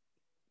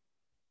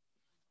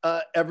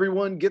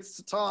 Everyone gets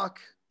to talk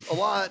a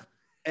lot,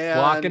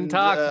 Walk and and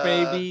talk,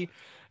 baby.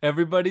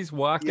 Everybody's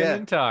walking yeah,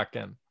 and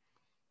talking.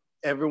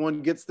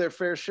 everyone gets their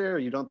fair share.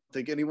 You don't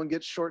think anyone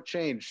gets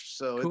shortchanged,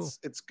 so Cool.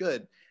 it's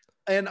good.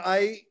 And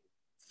I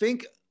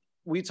think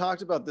we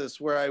talked about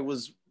this where I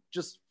was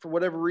just for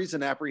whatever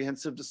reason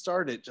apprehensive to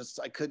start it. Just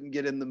I couldn't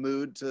get in the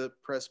mood to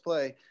press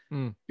play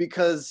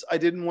because I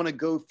didn't want to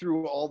go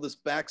through all this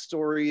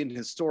backstory and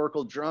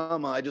historical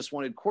drama. I just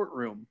wanted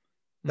courtroom.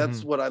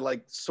 That's what I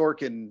like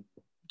Sorkin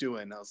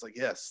doing. I was like,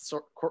 yes,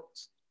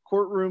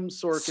 courtroom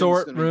Sorkin's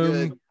gonna be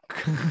Sortroom.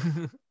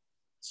 good.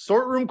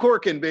 Sortroom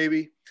Corkin,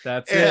 baby.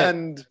 That's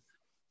and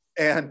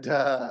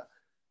I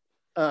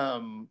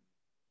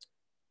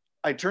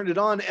turned it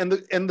on, and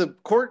the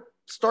court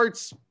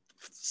starts.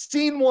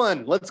 Scene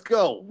one. Let's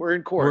go. We're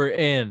in court. We're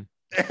in.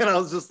 And I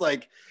was just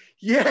like,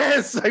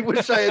 yes, I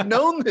wish I had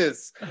known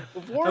this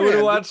beforehand. I would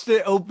have watched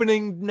it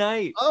opening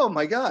night. Oh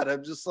my God.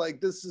 I'm just like,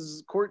 this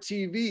is court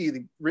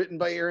TV written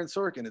by Aaron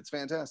Sorkin. It's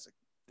fantastic.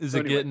 Is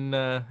it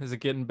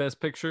getting Best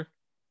Picture?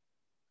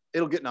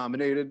 It'll get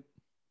nominated.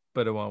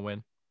 But it won't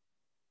win.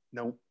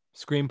 No.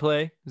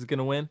 Screenplay is it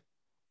gonna win?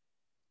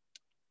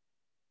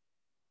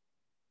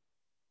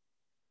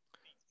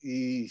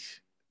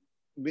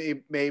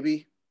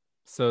 Maybe.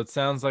 So it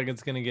sounds like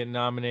it's gonna get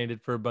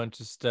nominated for a bunch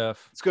of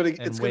stuff. It's gonna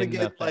get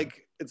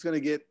it's gonna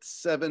get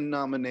 7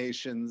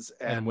 nominations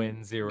and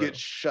win 0. Get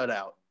shut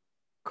out.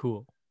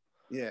 Cool.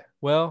 Yeah.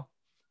 Well,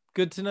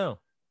 good to know.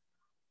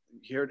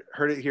 You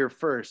heard it here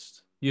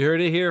first. You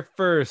heard it here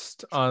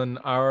first on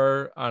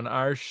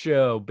our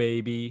show,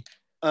 baby.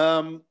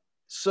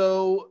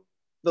 So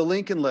the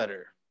Lincoln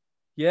Letter.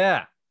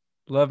 Yeah.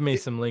 Love me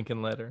some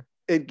Lincoln Letter.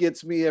 It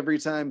gets me every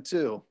time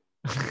too.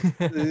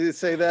 Did he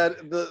say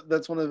that?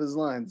 That's one of his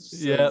lines.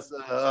 Yeah.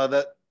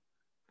 That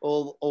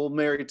old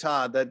Mary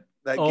Todd. That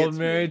old gets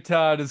Mary me.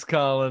 Todd is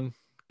calling.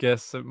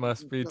 Guess it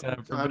must be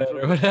time for bed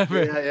or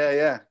whatever.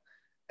 Yeah.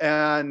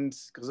 And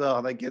because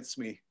that gets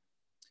me.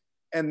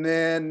 And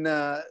then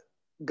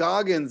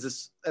Goggins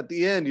is at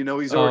the end.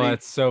 He's already. Oh,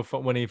 it's so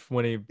fun when he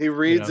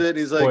reads it.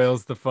 He's like,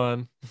 spoils the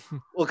fun.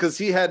 Well, because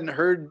he hadn't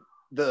heard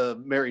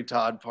the Mary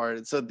Todd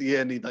part. So at the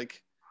end, he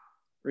like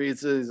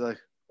reads it. He's like,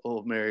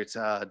 "Old Mary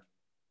Todd,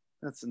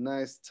 that's a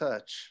nice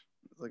touch."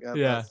 Like,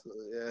 yeah,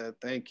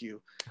 thank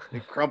you. He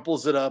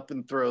crumples it up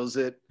and throws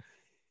it.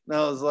 And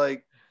I was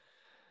like,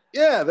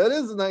 yeah,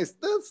 that's a nice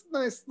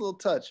little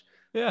touch.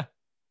 Yeah.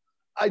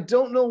 I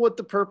don't know what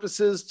the purpose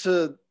is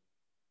to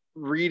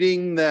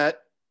reading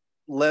that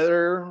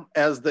letter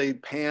as they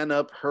pan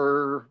up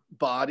her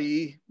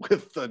body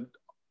with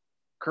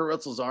Kurt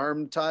Russell's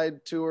arm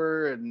tied to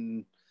her,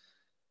 and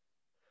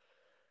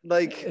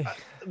like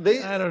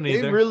I don't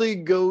either. he really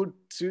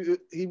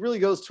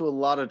goes to a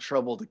lot of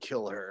trouble to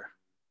kill her.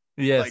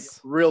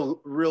 Yes.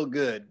 Like real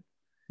good.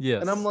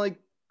 Yes. And I'm like,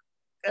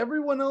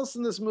 everyone else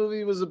in this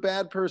movie was a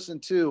bad person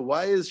too.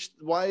 Why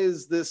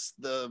is this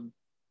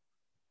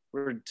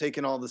we're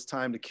taking all this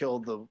time to kill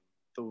the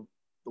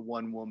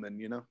one woman,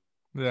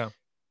 Yeah.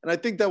 And I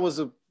think that was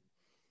a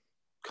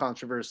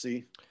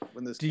controversy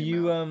when this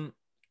came out.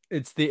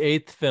 It's the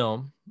 8th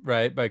film,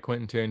 right, by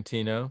Quentin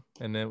Tarantino,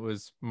 and it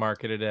was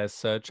marketed as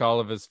such. All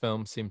of his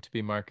films seem to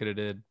be marketed.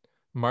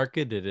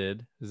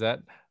 Is that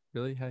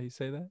really how you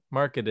say that?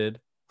 Marketed.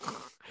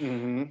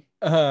 Mm-hmm.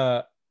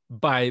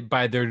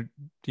 By their,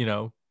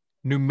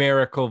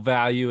 numerical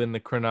value in the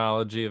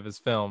chronology of his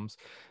films.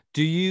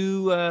 Do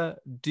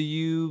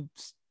you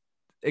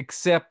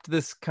accept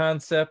this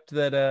concept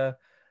that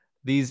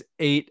these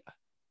 8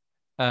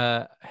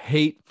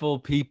 hateful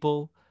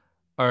people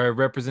are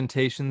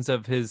representations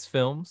of his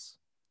films?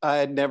 I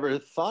had never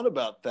thought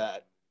about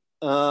that.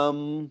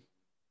 No,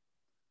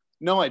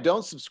 I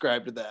don't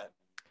subscribe to that.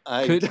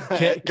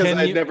 Because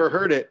I'd never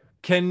heard it.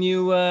 Can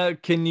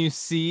you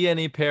see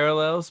any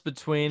parallels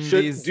between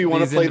these? Do you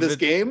want to play this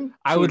game?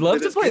 I would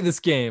love to play this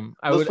game.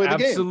 I would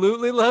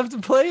absolutely love to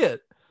play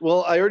it.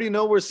 Well, I already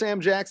know where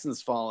Sam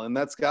Jackson's fallen.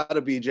 That's got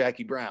to be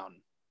Jackie Brown.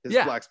 His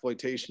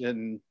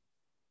blaxploitation,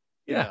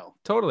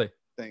 totally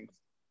things.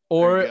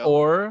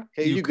 Or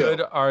you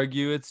could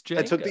argue it's Django.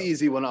 I took the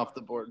easy one off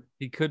the board.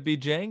 He could be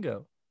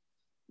Django.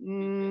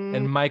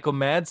 And Michael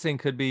Madsen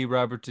could be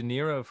Robert De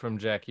Niro from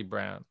Jackie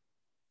Brown.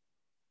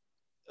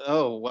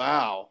 Oh,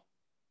 wow.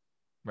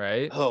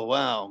 Right? Oh,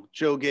 wow.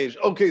 Joe Gage.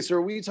 Okay, so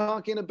are we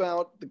talking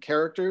about the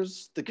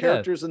characters? The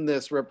characters in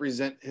this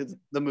represent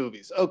the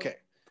movies. Okay.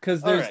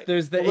 because All right.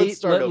 there's Well, the let's eight.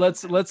 start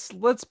over.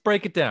 Let's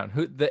break it down.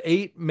 Who the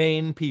eight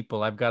main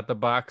people? I've got the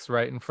box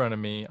right in front of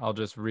me. I'll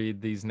just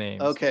read these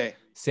names: Okay.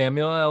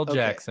 Samuel L. Okay.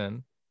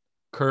 Jackson,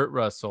 Kurt All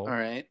Russell,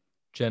 right.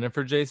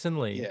 Jennifer Jason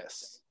Lee,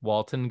 Yes.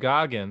 Walton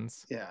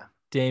Goggins, Yeah.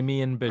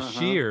 Damian Uh-huh.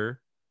 Bashir,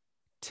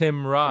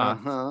 Tim Roth,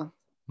 Uh-huh.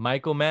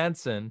 Michael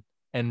Madsen,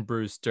 and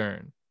Bruce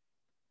Dern.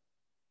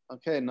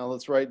 Okay, now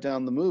let's write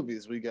down the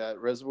movies. We got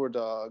Reservoir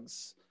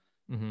Dogs,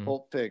 Mm-hmm.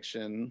 Pulp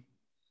Fiction,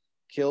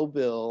 Kill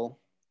Bill,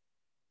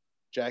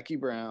 Jackie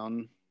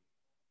Brown,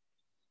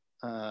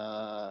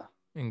 uh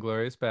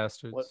Inglorious what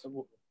Bastards.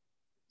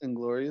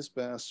 Inglorious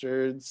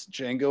Bastards,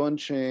 Django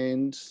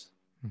Unchained,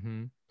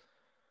 Mm-hmm.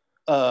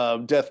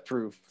 Death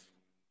Proof.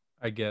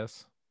 I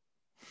guess.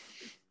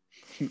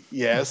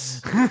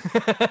 Yes.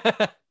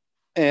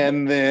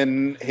 And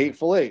then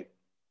Hateful Eight.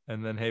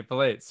 And then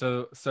Hateful Eight.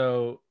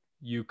 So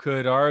you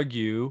could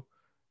argue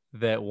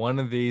that one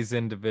of these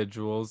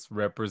individuals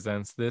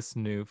represents this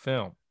new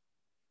film.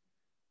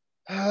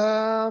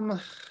 Um,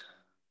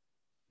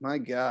 my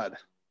God.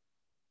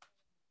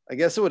 I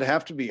guess it would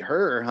have to be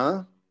her,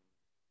 huh?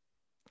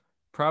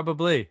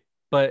 Probably.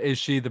 But is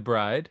she the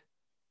bride?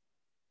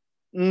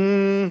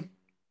 Mm,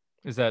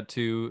 Is that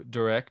too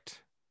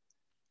direct?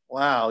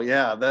 wow,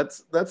 yeah,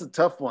 that's a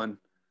tough one.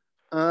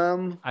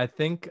 Um, I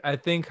think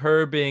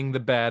her being the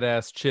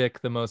badass chick,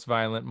 the most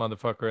violent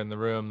motherfucker in the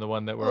room, the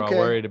one that we're all okay,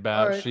 worried all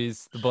about, right.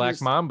 she's the Black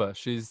She's Mamba.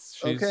 She's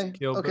okay,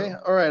 Kill okay, Bill.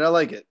 all right. I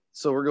like it.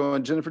 So we're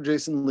going Jennifer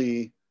Jason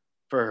Lee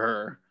for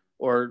her,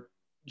 or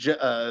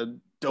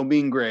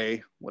Domine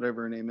Gray,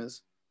 whatever her name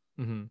is.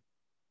 Mm-hmm.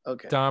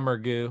 Okay,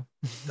 Domergoo.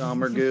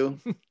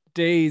 Domergue.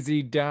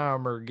 Daisy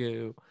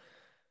Domergoo.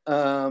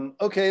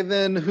 Okay,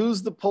 then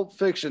who's the Pulp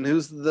Fiction?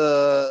 Who's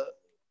the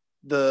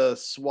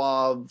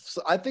suave?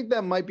 I think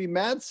that might be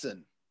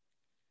Madsen.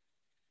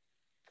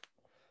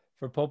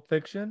 For Pulp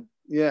Fiction?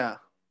 Yeah,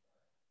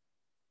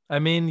 I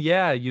mean,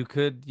 yeah, you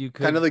kind of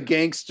could the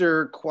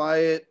gangster,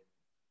 quiet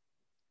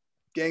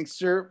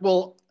gangster.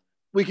 Well,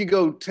 we could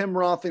go Tim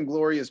Roth and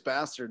Glorious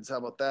Bastards. How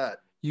about that?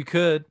 you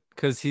could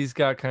because he's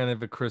got kind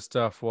of a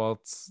Christoph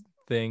Waltz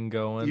thing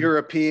going.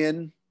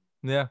 European.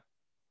 Yeah.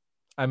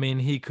 I mean,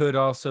 he could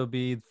also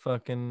be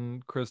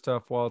fucking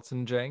Christoph Waltz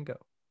and Django.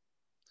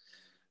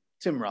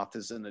 Tim Roth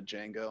is in a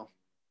Django.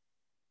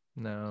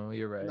 No,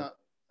 you're right. No,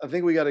 I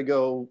think we got to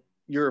go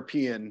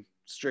European,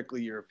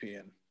 strictly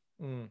European.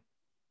 Mm.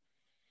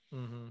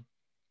 Mm-hmm.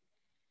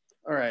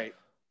 All right.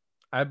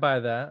 I buy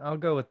that. I'll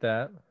go with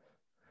that.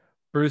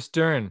 Bruce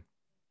Dern.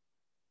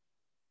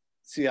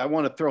 See, I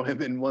want to throw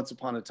him in Once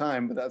Upon a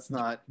Time, but that's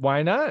not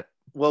Why not?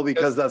 well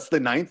because that's the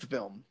ninth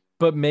film.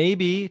 But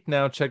maybe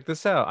now check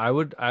this out. I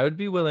would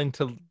be willing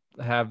to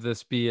have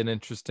this be an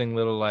interesting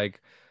little like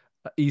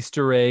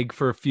Easter egg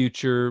for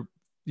future,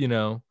 you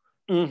know,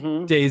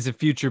 Mm-hmm. Days of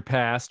Future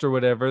Past or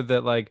whatever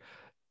that like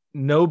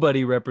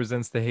nobody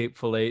represents the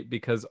Hateful Eight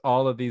because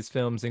all of these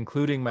films,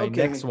 including my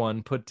next Okay.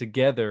 one put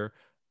together,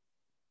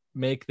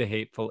 make the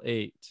Hateful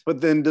Eight. But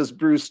then does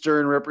Bruce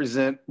Stern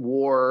represent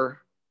war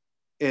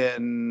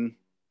in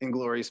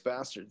Inglorious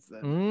Bastards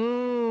then?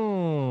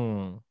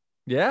 Mm.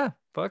 Yeah,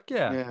 fuck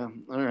yeah. Yeah.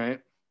 All right.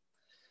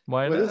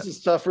 Why Well, this not?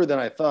 is tougher than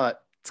I thought.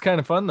 It's kind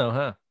of fun though,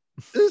 huh?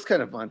 This is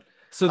kind of fun.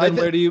 So I then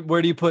think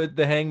where do you put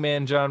the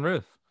Hangman John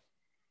Ruth?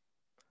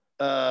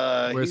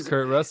 Where's he's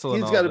Kurt Russell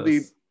in he's all got to be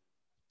this?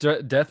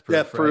 Death Death Proof,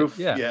 right? Proof.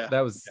 Yeah, Yeah.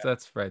 Yeah.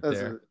 that's right That's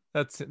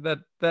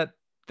there.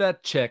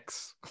 That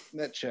checks.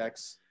 that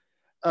checks.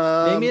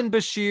 Damian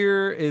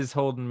Bashir is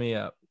holding me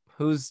up.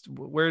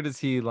 Where does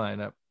he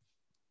line up?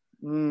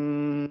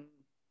 mm,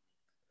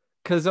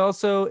 Because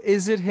also,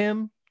 is it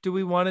him? Do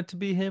we want it to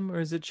be him or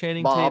is it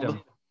Channing Bob.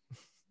 Tatum?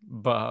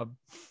 Bob.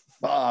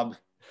 Bob.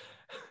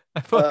 I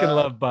fucking Uh,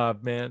 love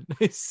Bob, man.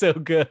 He's so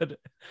good.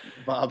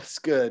 Bob's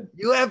good.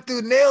 You have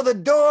to nail the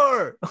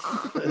door.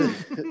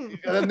 You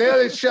gotta nail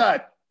it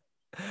shut.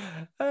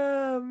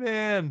 Oh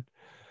man.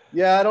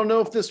 Yeah, I don't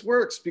know if this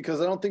works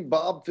because I don't think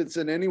Bob fits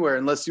in anywhere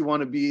unless you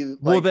want to be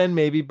Well, like, then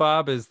maybe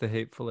Bob is the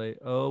Hateful Eight.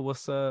 Oh,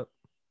 what's up?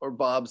 or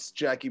Bob's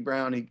Jackie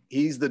Brown.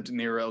 He's the De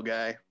Niro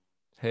guy.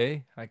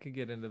 Hey, I could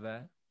get into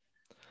that.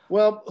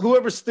 Well,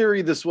 whoever's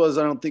theory this was,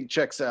 I don't think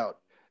checks out.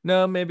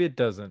 No, maybe it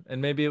doesn't.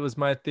 And maybe it was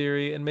my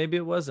theory and maybe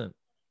it wasn't.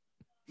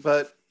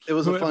 But it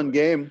was a Whoever, fun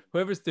game.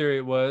 whoever's theory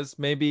it was,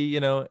 maybe,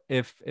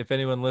 if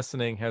anyone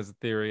listening has a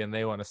theory and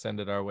they want to send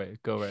it our way,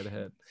 go right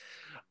ahead.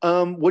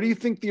 What do you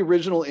think the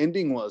original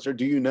ending was, or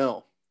do you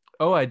know?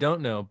 Oh, I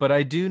don't know, but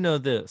I do know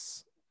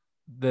this,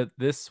 that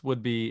this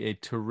would be a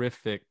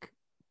terrific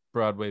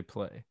Broadway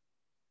play.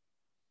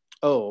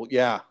 Oh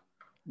yeah,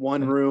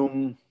 one And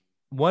room.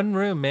 one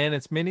room, man,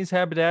 it's Minnie's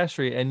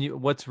haberdashery.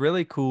 And what's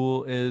really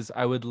cool is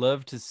I would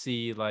love to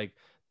see like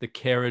the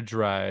carriage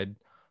ride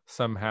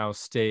somehow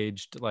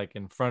staged like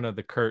in front of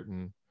the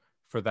curtain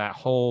for that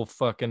whole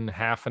fucking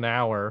half an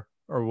hour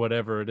or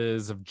whatever it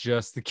is of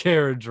just the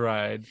carriage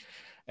ride.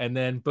 And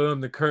then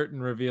boom, the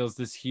curtain reveals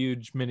this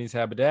huge Minnie's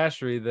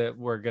haberdashery that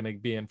we're gonna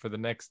be in for the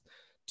next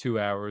 2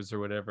 hours or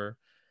whatever.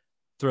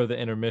 Throw the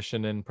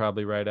intermission in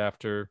probably right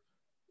after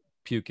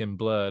Puke and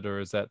Blood, or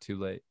is that too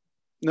late?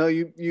 No,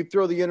 you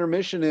throw the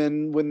intermission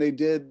in when they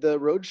did the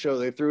road show.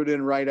 They threw it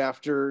in right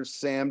after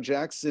Sam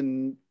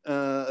Jackson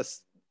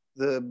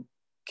the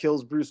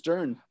kills Bruce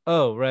Dern.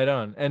 Oh, right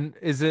on. And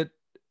is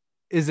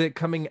it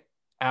coming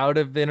out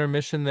of the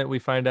intermission that we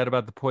find out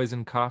about the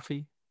poison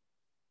coffee?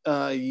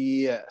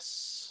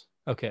 Yes.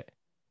 Okay,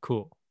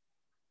 cool.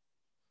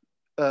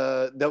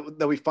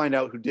 That we find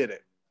out who did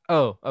it.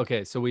 Oh,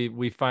 okay. So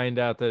we find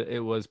out that it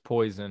was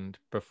poisoned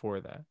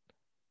before that.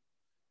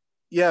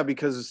 Yeah,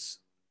 because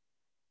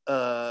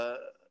uh,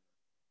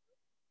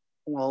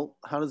 well,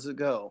 how does it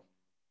go?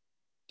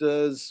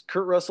 Does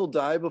Kurt Russell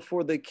die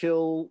before they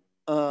kill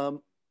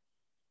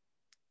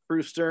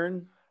Bruce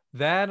Dern?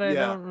 That I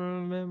Yeah, don't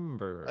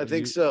remember. I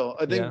think so.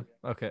 I Yeah, think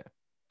okay.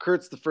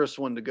 Kurt's the first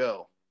one to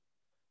go.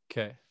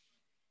 Okay.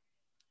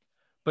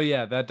 But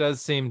yeah, that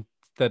does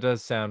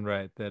sound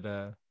right that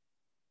the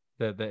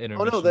Oh no,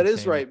 intermission that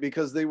is scene. right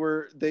because they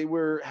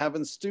were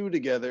having stew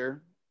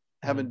together,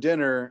 having Mhm.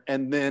 dinner,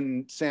 and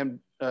then Sam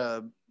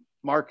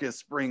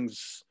Marcus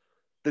brings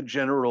the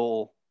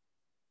general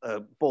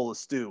a bowl of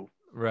stew,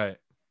 Right.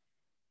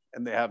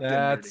 and they have dinner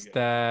That's together.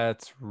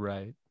 that's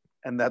right.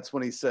 And that's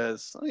when he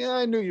says, "Oh, yeah,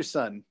 I knew your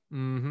son.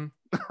 Mhm.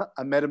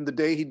 I met him the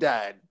day he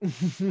died."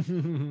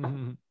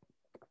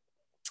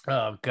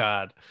 Oh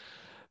God.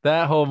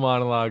 That whole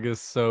monologue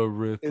is so It's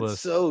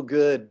ruthless. so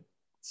good,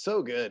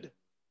 so good.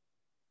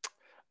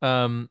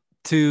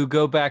 To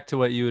go back to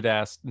what you had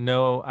asked,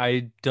 no,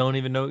 I don't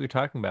even know what you're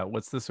talking about.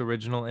 What's this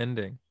original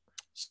ending?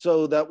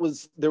 So there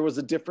was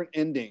a different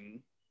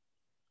ending.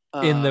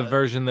 In the Uh,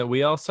 version that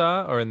we all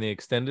saw, or in the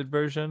extended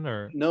version,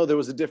 or no, there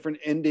was a different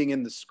ending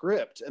in the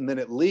script, and then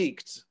it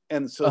leaked,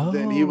 and so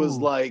then he was oh,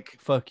 like,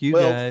 fuck you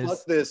well, fuck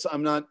guys. this,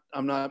 I'm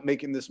not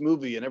making this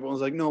movie. And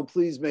everyone's like, no,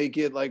 please make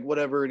it, like,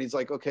 whatever. And he's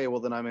like, okay, well,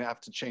 then I'm gonna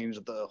have to change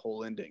the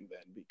whole ending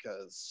then,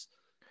 because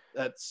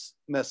that's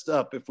messed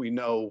up if we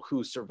know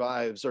who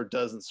survives or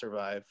doesn't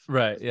survive,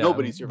 Right, because yeah.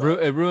 nobody It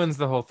survives. ruins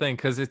the whole thing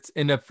because it's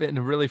in a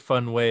really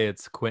fun way.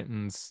 It's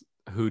Quentin's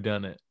who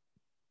done it.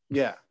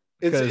 Yeah,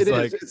 it Because is,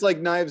 like, it's like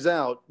Knives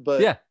Out,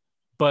 but yeah,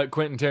 but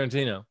Quentin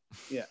Tarantino.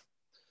 yeah.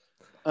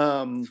 It's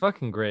um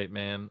fucking great,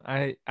 man.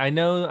 I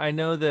know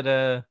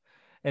that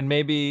and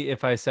maybe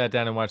if I sat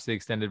down and watched the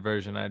extended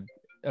version, I'd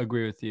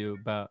agree with you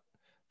about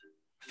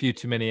a few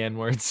too many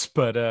N-words,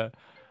 but I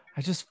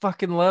just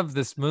fucking love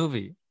this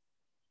movie.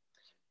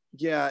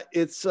 yeah,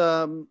 it's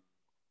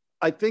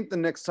I think the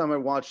next time I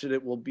watch it,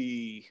 it will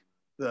be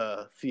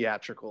the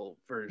theatrical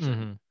version.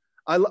 Hmm.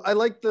 I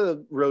like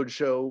the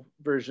roadshow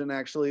version,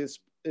 actually.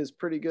 Is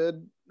pretty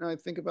good now I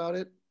think about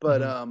it,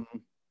 but Hmm.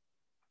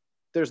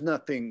 there's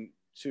nothing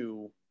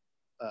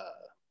uh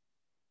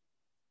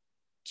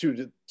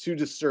too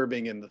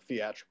disturbing in the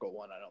theatrical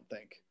one, I don't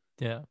think.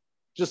 Yeah.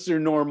 Just your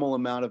normal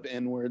amount of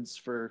N words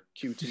for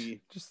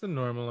QT. Just the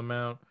normal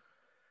amount.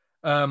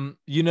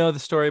 You know the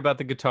story about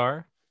the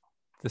guitar,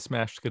 the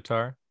smashed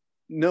guitar?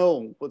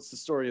 No, what's the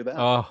story of that?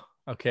 Oh,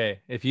 okay.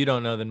 If you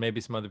don't know, then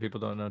maybe some other people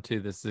don't know too.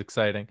 This is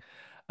exciting.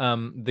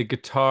 The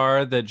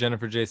guitar that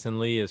Jennifer Jason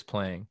Leigh is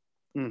playing,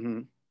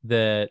 Mm-hmm.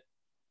 that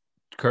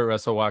Kurt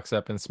Russell walks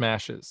up and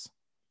smashes.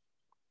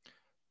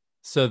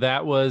 So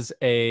that was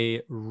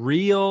a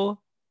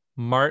real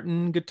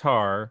Martin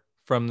guitar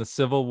from the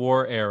Civil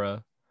War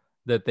era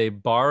that they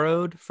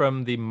borrowed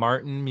from the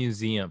Martin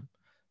Museum.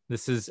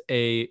 This is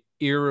a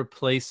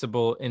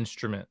irreplaceable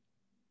instrument,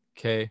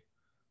 okay?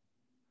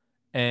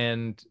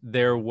 And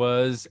there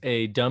was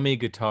a dummy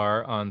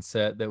guitar on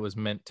set that was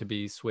meant to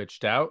be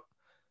switched out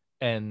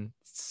and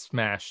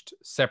smashed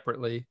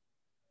separately,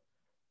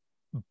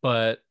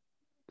 but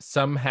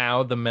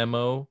somehow the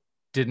memo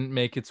didn't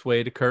make its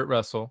way to Kurt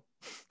Russell.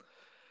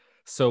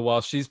 So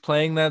while she's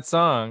playing that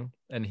song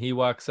and he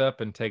walks up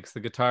and takes the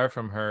guitar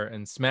from her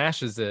and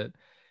smashes it,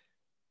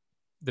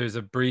 there's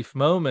a brief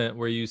moment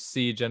where you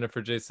see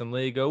Jennifer Jason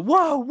Leigh go,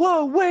 "Whoa,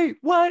 whoa, wait,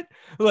 what?"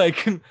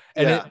 Like,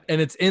 Yeah, and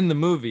it's in the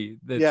movie.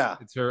 That's yeah.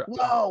 it's her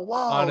Whoa, whoa,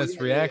 honest yeah,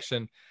 yeah,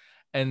 reaction.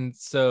 And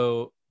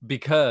so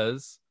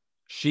because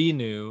she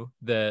knew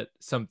that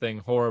something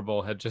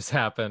horrible had just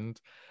happened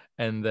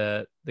and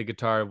that the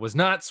guitar was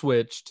not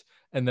switched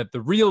and that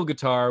the real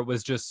guitar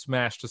was just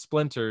smashed to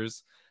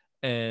splinters,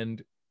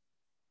 and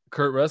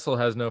Kurt Russell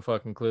has no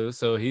fucking clue,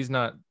 so he's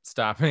not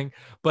stopping.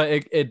 But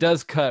it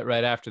does cut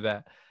right after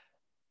that.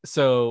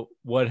 So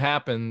what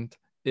happened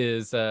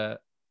is that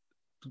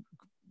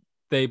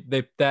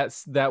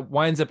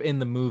winds up in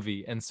the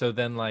movie, and so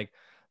then like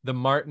the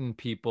Martin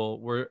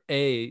people were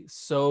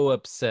so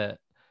upset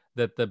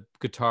that the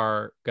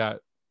guitar got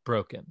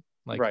broken,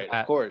 like right,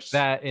 of course,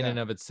 that in yeah. and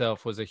of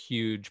itself was a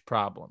huge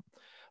problem.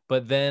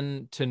 But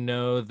then to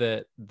know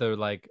that the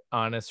like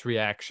honest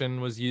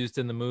reaction was used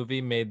in the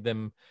movie made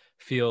them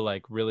feel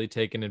like really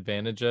taken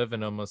advantage of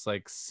and almost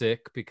like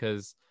sick,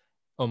 because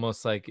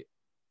almost like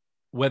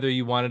whether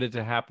you wanted it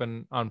to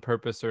happen on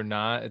purpose or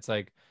not, it's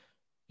like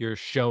you're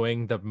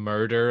showing the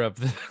murder of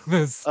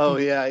this, Oh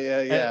yeah,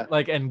 yeah, yeah.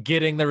 and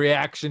getting the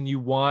reaction you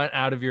want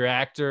out of your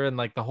actor, and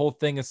like the whole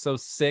thing is so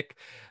sick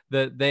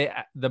that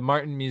the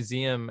Martin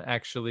Museum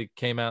actually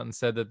came out and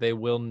said that they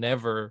will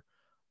never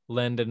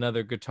lend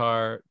another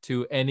guitar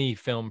to any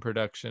film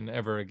production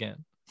ever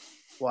again.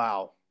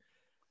 Wow.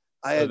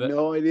 I So had that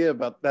no idea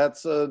about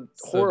that's a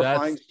so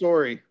horrifying that's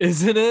story.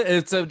 isn't it?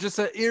 It's just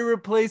an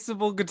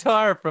irreplaceable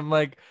guitar from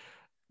like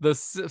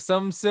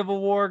some Civil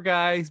War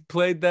guy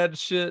played that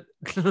shit,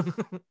 and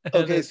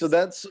Okay, so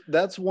it's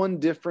that's one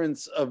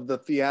difference of the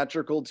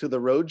theatrical to the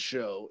road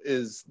show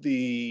is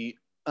the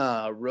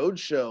road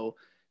show,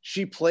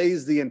 she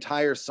plays the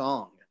entire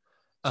song.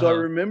 So I uh-huh.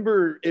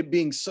 remember it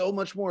being so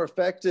much more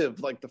effective.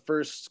 Like the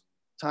first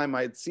time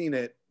I'd seen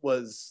it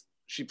was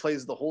she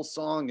plays the whole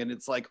song and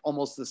it's like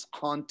almost this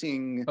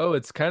haunting, Oh,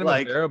 it's kind of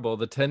like, unbearable.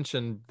 The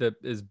tension that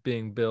is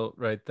being built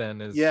right then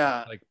is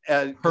yeah, like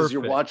because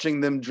you're perfect. watching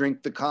them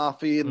drink the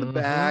coffee in the Mm-hmm.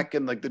 back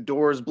and like the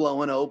doors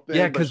blowing Yeah, open,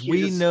 but because she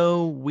we just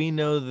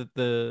know that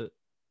the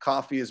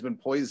coffee has been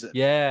poisoned.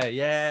 yeah, Yeah,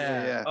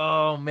 yeah. yeah.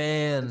 Oh And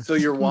man. so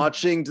you're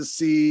watching to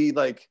see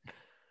like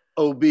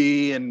OB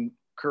and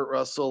Kurt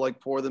Russell like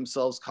pour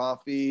themselves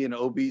coffee, and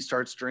OB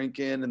starts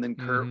drinking, and then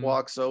Kurt Mm-hmm.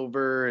 walks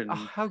over, Oh,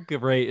 and how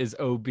great is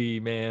OB,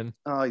 man?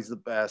 oh, he's the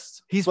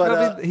best. He's But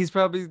probably he's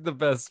probably the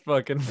best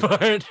fucking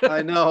part.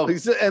 I know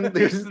he's and He's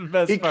there's the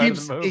best part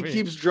of the he movie.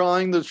 keeps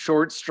drawing the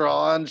short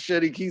straw and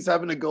shit. He keeps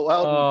having to go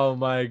out and Oh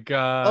my oh,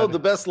 god. the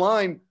best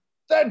line.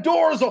 That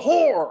door is a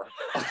whore.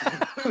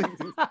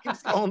 He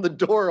keeps calling the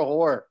door a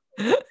whore.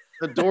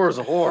 The door is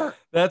a whore.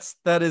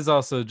 That is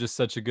also just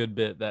such a good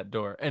bit, that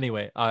door.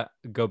 Anyway, I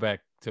go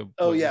back to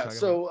Oh what you're yeah. talking about.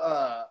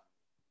 So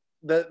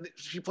that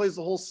she plays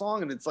the whole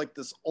song and it's like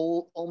this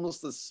old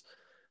almost this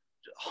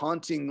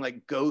haunting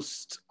like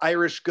ghost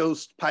Irish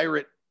ghost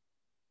pirate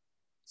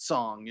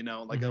song, you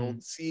know, like an Mm-hmm.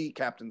 old sea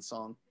captain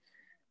song.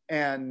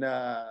 And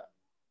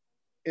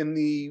in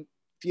the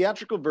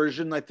theatrical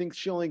version, I think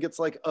she only gets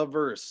like a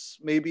verse,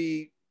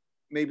 maybe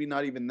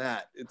not even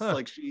that. It's Huh.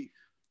 like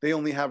they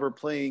only have her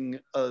playing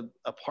a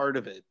part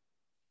of it.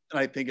 And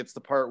I think it's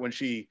the part when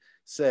she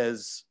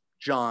says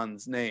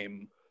John's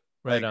name,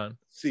 Right like on.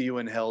 "See you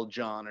in hell,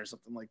 John" or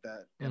something like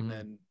that, and Mm-hmm.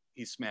 then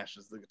he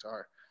smashes the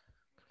guitar.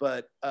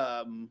 But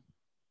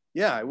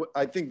yeah,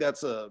 I think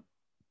that's a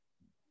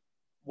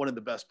one of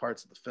the best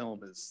parts of the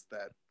film is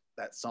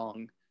that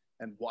song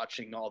and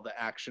watching all the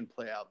action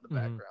play out in the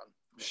Mm-hmm. background.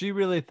 Yeah. She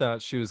really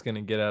thought she was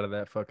gonna get out of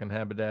that fucking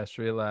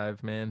haberdashery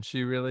alive, man.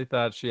 She really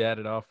thought she had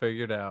it all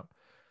figured out.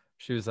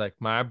 She was like,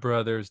 "My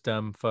brother's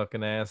dumb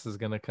fucking ass is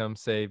gonna come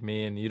save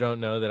me, and you don't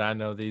know that I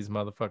know these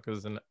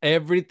motherfuckers, and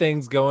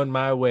everything's going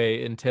my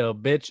way until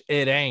bitch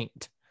it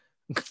ain't."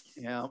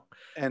 Yeah,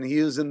 and he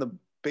was in the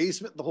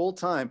basement the whole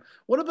time.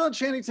 What about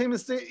Channing Tatum?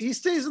 He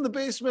stays in the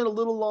basement a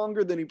little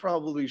longer than he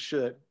probably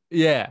should.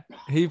 Yeah,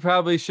 he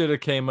probably should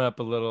have came up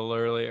a little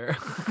earlier.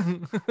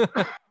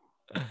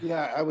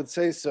 Yeah, I would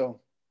say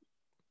so.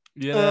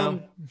 You know,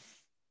 Um,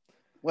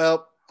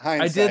 well,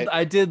 hindsight.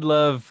 I did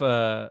love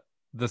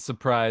the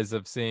surprise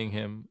of seeing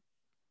him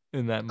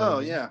in that Oh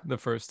movie yeah, the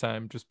first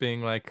time, just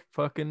being like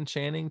fucking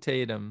Channing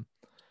Tatum.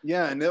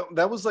 yeah, and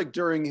that was like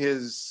during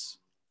his,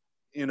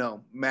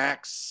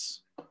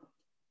 max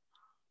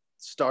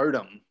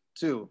stardom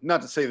too.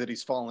 Not to say that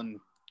he's fallen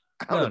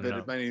out No, of no, it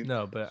no, by any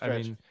no, but I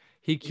stretch. mean,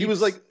 he He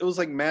was like keeps it was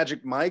like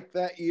Magic Mike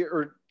that year,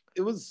 or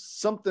it was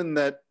something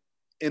that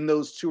in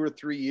those 2 or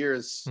 3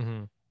 years,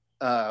 mhm.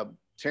 uh,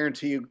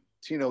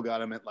 Tarantino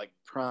got him at like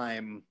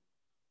prime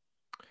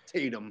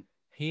Tatum.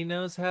 He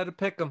knows how to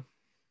pick them.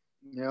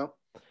 Yeah.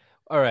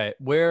 All right,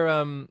 where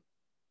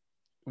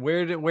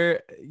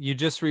you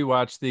just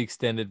rewatched the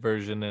extended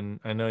version, and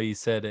I know you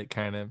said it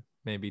kind of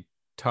maybe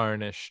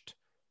tarnished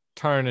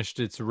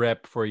its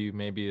rep for you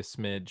maybe a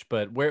smidge,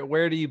 but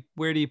where do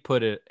you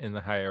put it in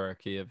the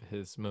hierarchy of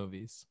his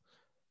movies?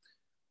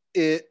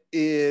 It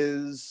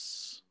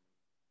is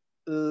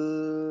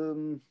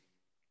um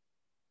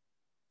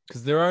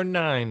Because there are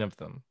 9 of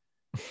them.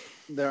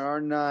 there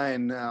are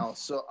 9 now.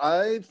 So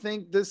I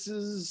think this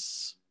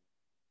is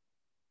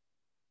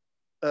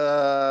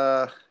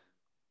uh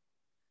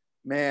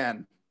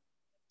man,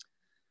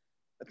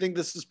 I think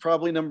this is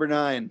probably number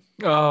 9.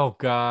 Oh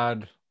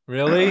God,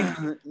 really?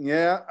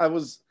 Yeah, I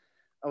was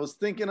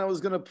thinking I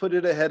was gonna put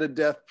it ahead of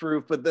Death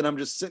Proof, but then I'm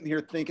just sitting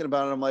here thinking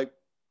about it. I'm like,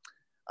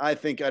 I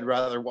think I'd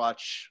rather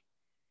watch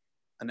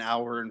an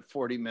hour and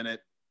 40-minute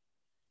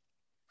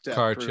Death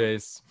Car Proof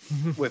chase.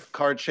 with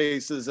car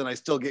chases, and I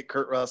still get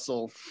Kurt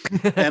Russell,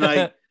 and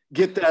I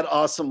get that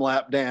awesome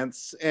lap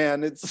dance,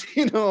 and it's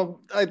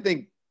I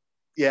think,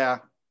 yeah,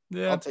 I'll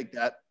Yeah. take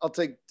that. I'll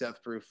take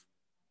Death Proof.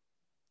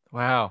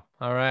 Wow.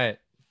 All right.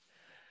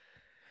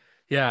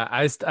 Yeah,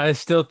 I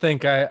still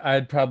think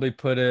I'd probably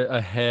put it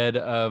ahead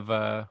of,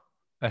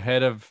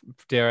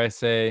 dare I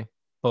say,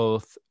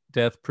 both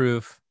Death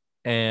Proof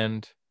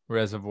and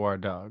Reservoir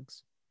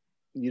Dogs.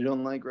 You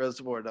don't like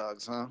Reservoir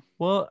Dogs, huh?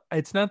 Well,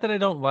 it's not that I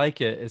don't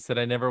like it, it's that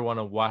I never want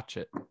to watch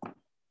it.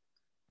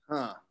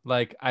 Huh.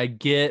 Like I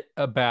get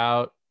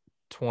about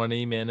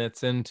 20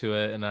 minutes into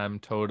it and I'm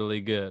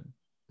totally good.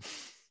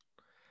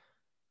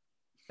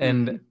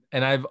 And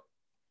Hmm. I've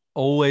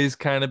always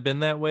kind of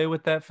been that way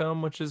with that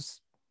film, which is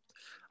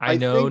I I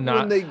know think when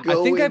not they I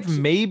go think I've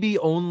into maybe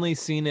only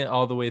seen it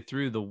all the way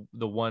through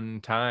the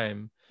one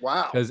time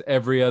Wow. because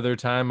every other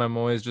time I'm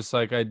always just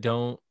like, I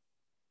don't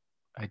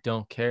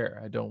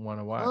care. I don't want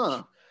to Huh.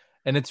 watch.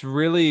 And it's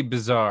really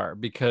bizarre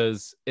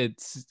because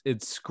it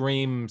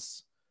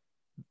screams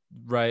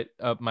right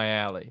up my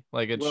alley.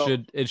 Like Well,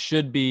 it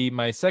should be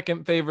my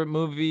second favorite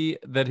movie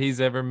that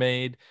he's ever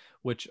made,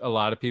 which a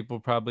lot of people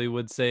probably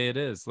would say it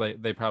is.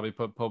 Like they probably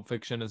put Pulp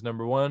Fiction as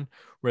number 1,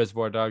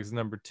 Reservoir Dogs as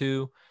number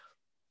 2,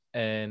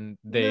 and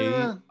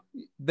nah,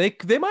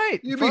 they might.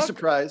 you'd be Fuck.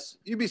 surprised.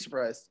 You'd be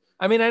surprised.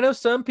 I mean, I know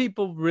some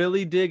people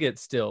really dig it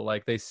still.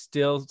 Like they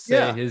still say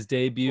Yeah. his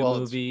debut Well, it's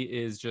movie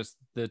is just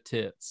the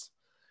tits.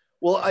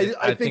 well, I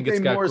I think think they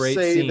it's got more great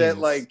say that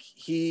scenes. like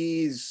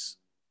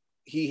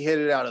he hit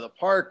it out of the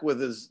park with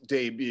his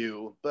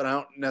debut, but I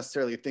don't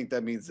necessarily think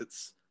that means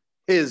it's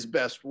his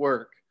best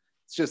work.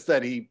 It's just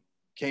that he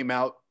came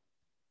out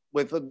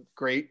with a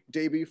great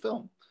debut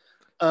film.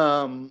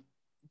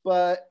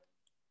 But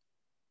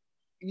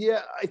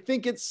yeah, I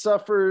think it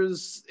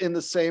suffers in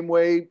the same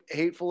way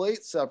Hateful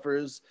Eight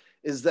suffers,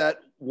 is that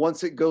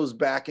once it goes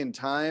back in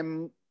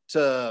time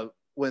to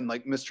when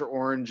like Mr.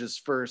 Orange is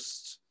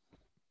first,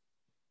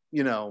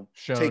 Shown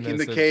taking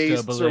the as a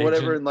case double or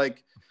whatever, agent. and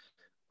like,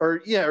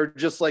 or yeah, or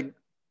just like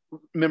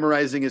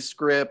memorizing his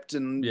script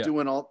and Yeah.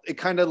 doing all, it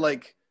kind of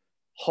like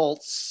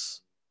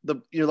halts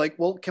you're like,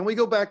 well, can we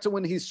go back to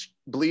when he's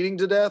bleeding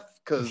to death?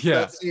 Because Yeah.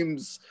 that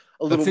seems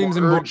a That little more seems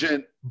important.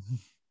 urgent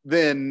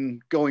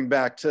than going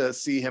back to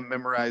see him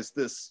memorize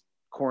this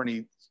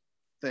corny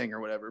thing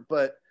or whatever.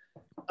 But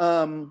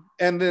and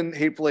then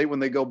Hateful Eight when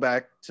they go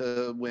back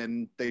to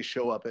when they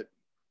show up at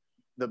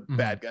the Mhm.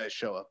 bad guys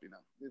show up,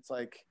 it's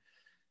like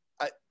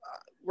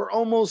we're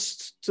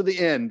almost to the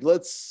end.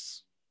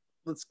 Let's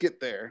get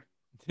there.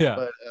 Yeah.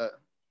 But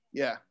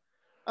yeah,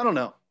 I don't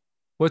know.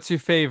 What's your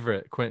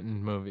favorite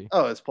Quentin movie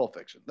Oh, it's Pulp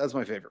Fiction. That's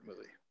my favorite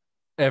movie.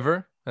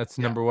 ever? That's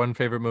Yeah, number 1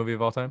 favorite movie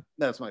of all time.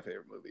 that's my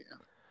favorite movie. Yeah,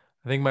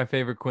 I think my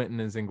favorite Quentin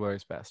is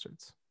Inglourious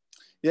Bastards.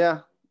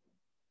 yeah.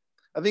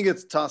 I think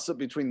it's toss up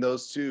between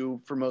those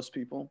two for most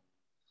people.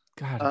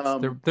 God, it's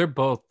Um, they're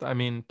both. I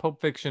mean, Pulp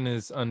Fiction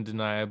is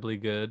undeniably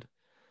good,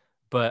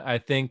 but I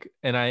think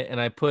and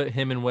I put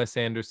him and Wes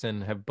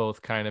Anderson have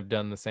both kind of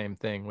done the same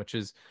thing, which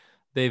is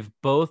they've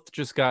both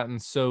just gotten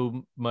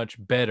so much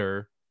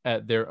better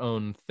at their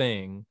own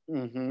thing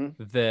mhm.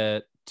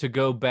 that to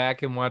go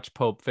back and watch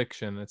Pulp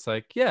Fiction, it's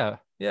like, yeah,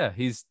 yeah,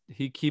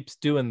 he keeps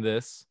doing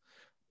this,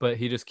 but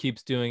he just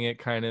keeps doing it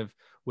kind of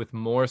with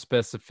more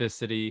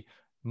specificity,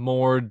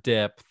 more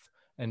depth,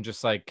 and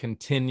just like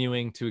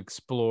continuing to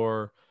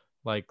explore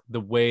like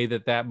the way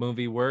that that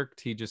movie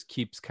worked. He just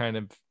keeps kind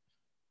of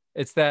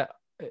it's that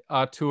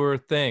auteur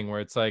thing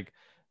where it's like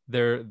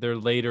their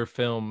later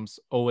films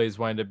always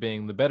wind up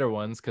being the better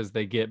ones because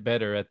they get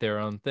better at their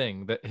own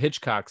thing. That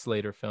Hitchcock's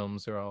later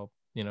films are all,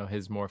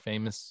 his more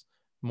famous,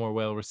 more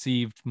well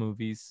received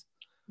movies.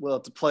 Well,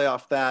 to play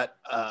off that,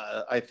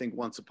 I think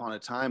Once Upon a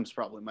Time is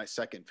probably my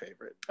second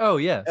favorite, Oh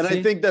yeah, and I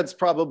see, think that's and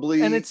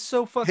probably it's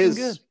so fucking good.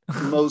 his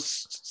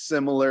most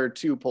similar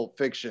to Pulp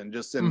Fiction,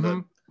 just in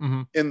Mm-hmm. the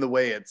Mm-hmm.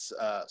 way it's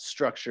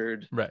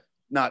structured, Right.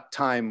 not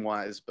time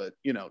wise, but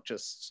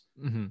just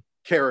Mm-hmm.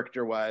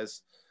 character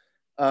wise.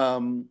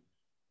 Um,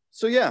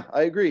 so yeah,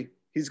 I agree.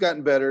 He's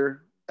gotten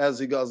better as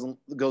he goes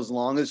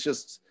along. It's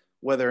just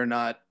whether or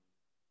not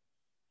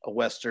a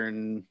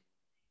Western,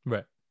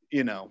 Right.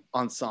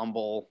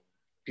 ensemble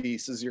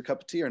piece is your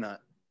cup of tea or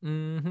not.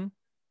 Mm-hmm.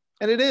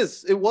 And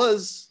it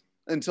was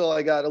until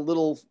I got a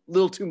little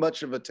too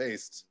much of a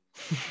taste.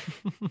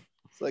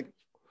 It's like,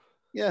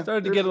 yeah,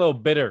 Started to get a little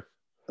bitter.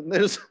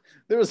 there's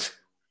there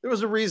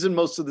was a reason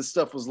most of the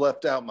stuff was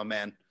left out, my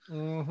man.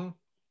 Mm-hmm.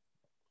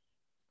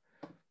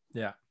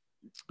 Yeah.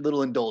 A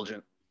little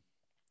indulgent.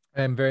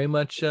 I'm very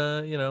much,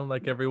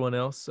 like everyone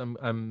else.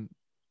 I'm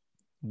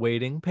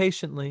waiting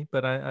patiently,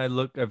 but I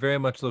very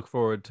much look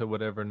forward to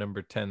whatever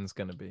number 10 is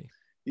going to be.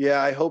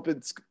 Yeah, I hope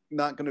it's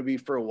not going to be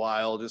for a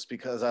while, just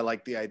because I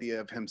like the idea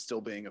of him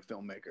still being a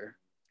filmmaker.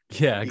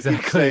 Yeah, He keeps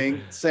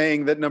exactly.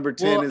 saying that number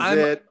 10 Well, is I'm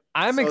it.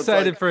 I'm So it's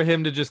excited like, for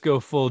him to just go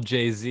full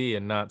Jay-Z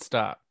and not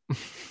stop.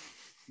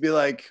 be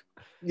like,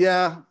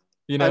 yeah,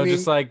 I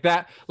Just mean, like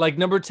that. Like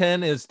number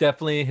 10 is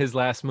definitely his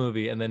last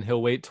movie, and then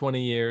he'll wait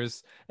 20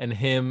 years, and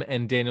him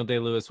and Daniel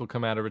Day-Lewis will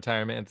come out of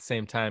retirement at the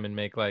same time and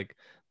make like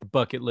the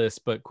bucket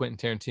list, but Quentin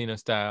Tarantino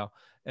style,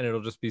 and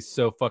it'll just be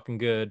so fucking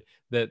good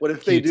that what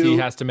if they QT do?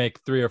 has to make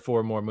 3 or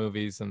 4 more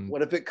movies, and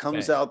What if it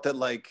comes bang. out that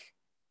like,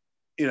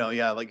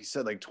 yeah, like you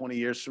said, like 20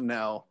 years from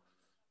now,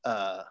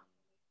 uh,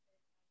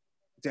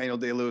 Daniel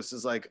Day-Lewis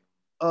is like,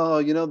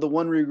 oh, the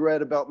one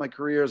regret about my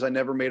career is I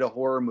never made a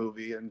horror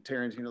movie. And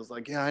Tarantino's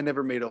like, yeah, I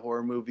never made a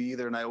horror movie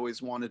either, and I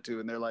always wanted to.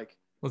 And they're like,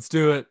 Let's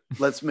do it.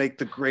 let's make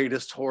the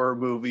greatest horror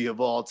movie of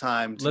all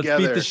time Let's beat The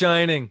together.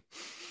 Shining.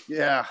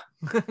 Yeah,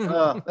 It'd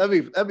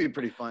that'd be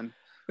pretty fun.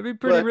 be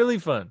pretty But really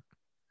fun.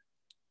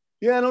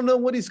 yeah, I don't know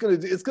what he's gonna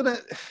do. It's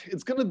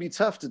gonna be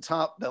tough to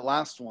top that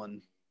last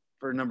one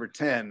for number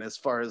 10 as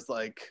far as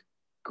like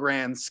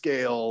grand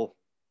scale,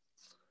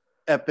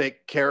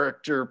 epic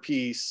character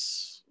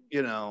piece.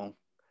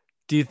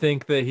 Do you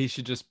think that he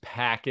should just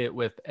pack it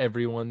with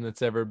everyone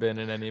that's ever been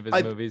in any of his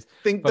I movies?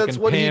 think that's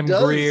Fucking what he Pam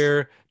does.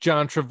 Grier,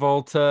 John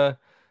Travolta,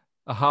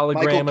 a Michael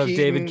hologram of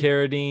David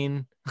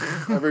Keaton,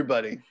 Carradine.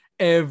 everybody,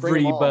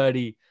 bring them all.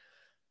 Everybody.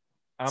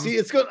 I'm See,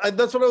 it's good.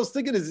 That's what I was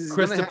thinking. Is he's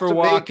gonna have Christopher to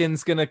make?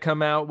 Walken's gonna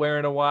come out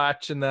wearing a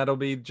watch, and that'll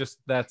be just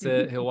that's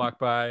it. He'll walk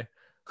by,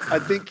 I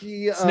think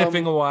he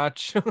sniffing a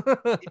watch.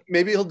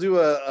 maybe he'll do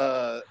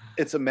a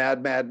it's a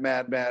mad, mad,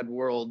 mad, mad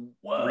world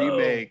Whoa!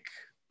 remake.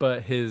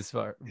 But his His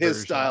version.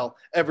 style.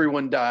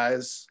 Everyone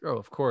dies. Oh,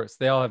 of course,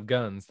 they all have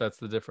guns. That's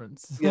the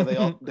difference. Yeah,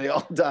 they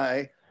all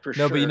die for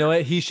No, but you know sure.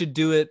 what? He should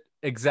do it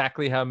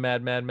exactly how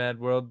Mad Mad Mad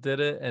World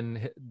did it,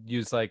 and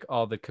use like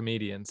all the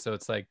comedians. So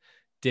it's like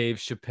Dave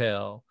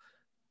Chappelle,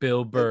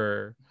 Bill It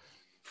Burr,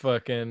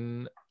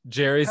 fucking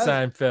Jerry has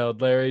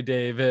Seinfeld, Larry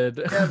David,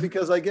 yeah,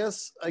 because I the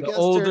guess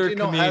older Tarantino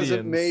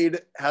comedians,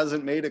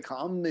 hasn't made a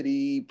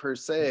comedy per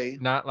se,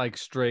 not like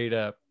straight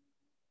up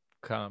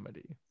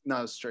comedy.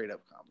 not a straight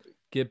up comedy.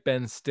 Get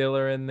Ben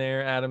Stiller in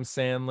there, Adam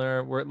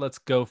Sandler. Let's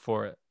go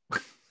for it.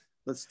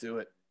 Let's do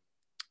it.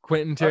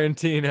 Quentin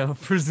Tarantino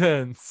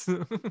presents.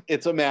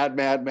 It's a mad,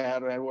 mad,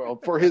 mad, mad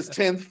world for his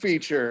 10th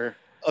feature,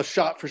 a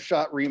shot for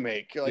shot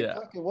remake. You're like, Yeah.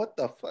 fucking what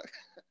the fuck?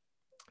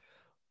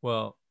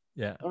 Well,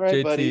 yeah. All right,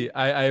 JT, buddy.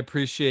 I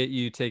appreciate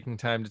you taking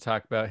time to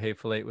talk about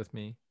Hateful Eight with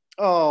me.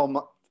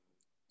 Oh,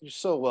 you're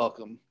so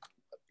welcome.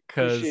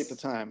 Appreciate the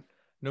Because time.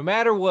 no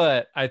matter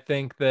what, I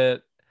think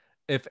that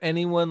if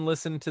anyone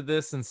listened to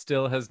this and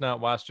still has not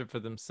watched it for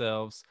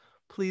themselves,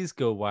 please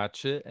go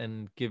watch it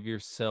and give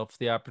yourself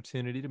the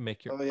opportunity to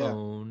make your Oh yeah.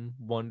 own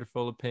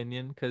wonderful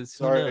opinion. Because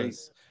who Sorry.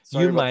 knows?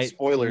 Sorry You about the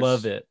might love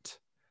spoilers. it.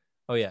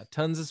 Oh, yeah.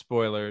 Tons of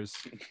spoilers.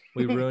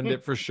 We ruined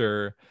it for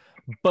sure.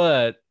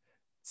 But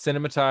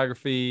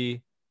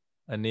cinematography,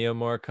 a Neo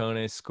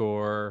Morricone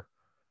score,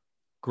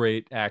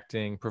 great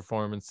acting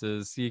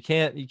performances. You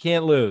can't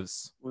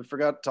lose. We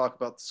forgot to talk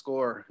about the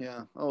score.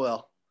 Yeah. Oh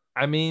well.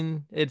 I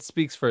mean, it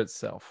speaks for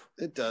itself.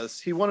 It does.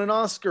 He won an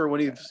Oscar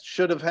when he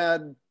should have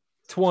had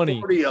 20.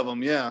 40 of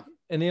them. Yeah.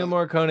 And Neo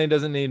Morricone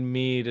doesn't need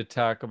me to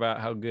talk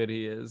about how good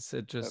he is.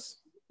 It Yep.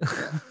 just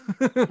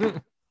Yeah.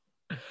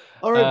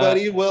 All right, uh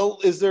buddy. Well,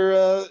 is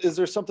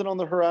there something on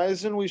the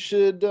horizon we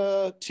should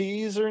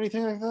tease or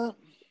anything like that?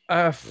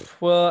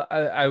 well,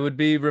 I would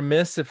be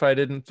remiss if I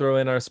didn't throw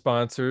in our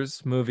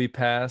sponsors, Movie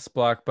Pass,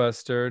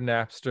 Blockbuster,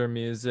 Napster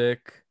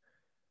Music,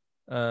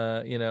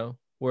 Mhm.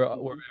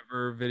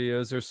 wherever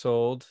videos are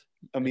sold.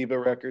 Amoeba It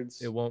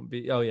Records. won't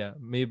be. Oh yeah,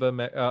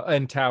 Amoeba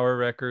and Tower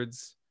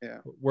Records. Yeah.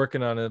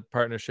 Working on a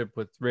partnership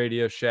with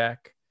Radio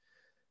Shack.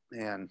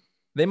 Man.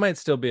 They might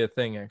still be a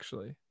thing,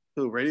 actually.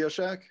 Who, Radio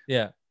Shack?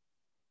 Yeah.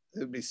 It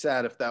would be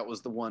sad if that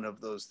was the one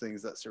of those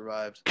things that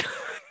survived.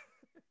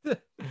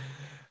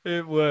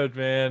 It would,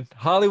 man.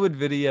 Hollywood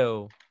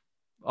Video,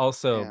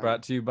 also Man.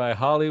 brought to you by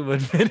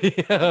Hollywood I think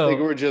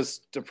Video. we're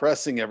just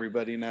depressing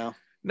everybody now.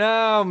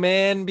 No,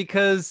 man,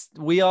 because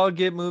we all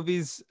get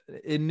movies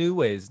in new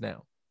ways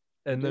now.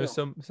 We And there's do.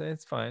 some say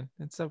it's fine.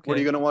 It's What are you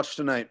okay. going to watch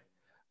tonight?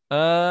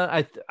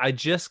 I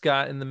just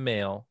got in the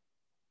mail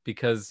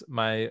because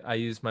my I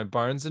used my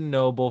Barnes and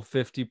Noble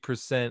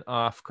 50%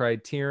 off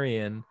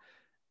Criterion,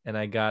 and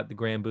I got the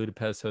Grand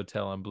Budapest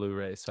Hotel on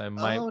Blu-ray. So I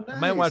might Oh, I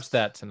might watch nice.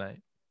 that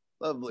tonight.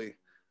 Lovely.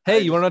 Hey, I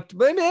you just want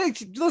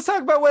to let's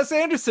talk about Wes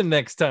Anderson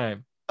next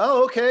time.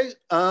 Oh, okay.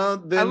 I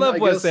Then love I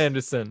Wes guess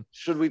Anderson.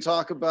 should we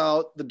talk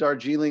about the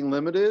Darjeeling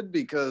Limited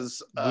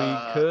because We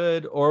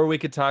could, or we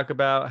could talk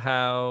about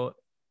how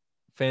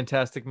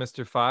Fantastic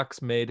Mr.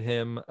 Fox made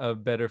him a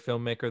better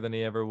filmmaker than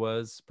he ever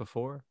was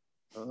before.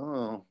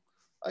 oh,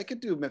 I could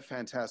do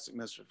Fantastic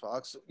Mr.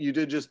 Fox. You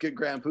did just get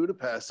Grand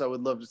Budapest. I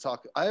would love to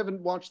talk. I haven't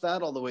watched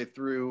that all the way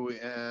through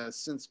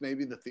since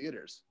maybe the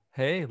theaters.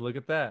 Hey, look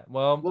at that.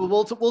 Well,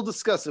 We'll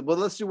discuss it. But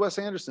let's do Wes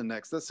Anderson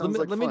next. That let sounds me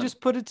like let me fun. just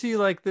put it to you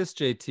like this,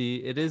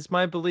 JT. It is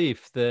my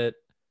belief that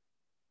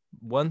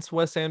once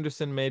Wes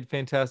Anderson made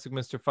Fantastic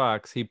Mr.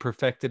 Fox, he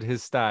perfected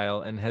his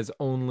style and has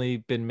only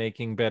been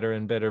making better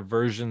and better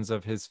versions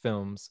of his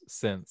films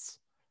since.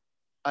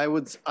 I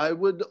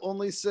would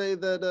only say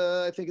that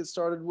I think it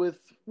started with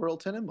Royal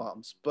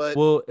Tenenbaums, but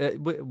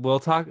We'll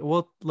talk.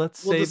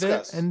 Let's we'll save it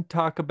discuss. and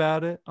talk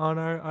about it on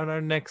our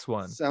next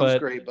one. Sounds But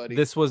great, buddy.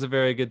 this was a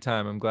very good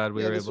time. I'm glad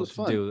we Yeah, were this able was to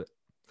fun. do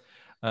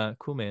it.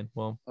 Cool, man.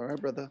 Well, All right,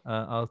 brother.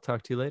 I'll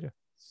talk to you later.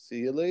 See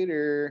you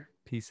later.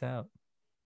 Peace out.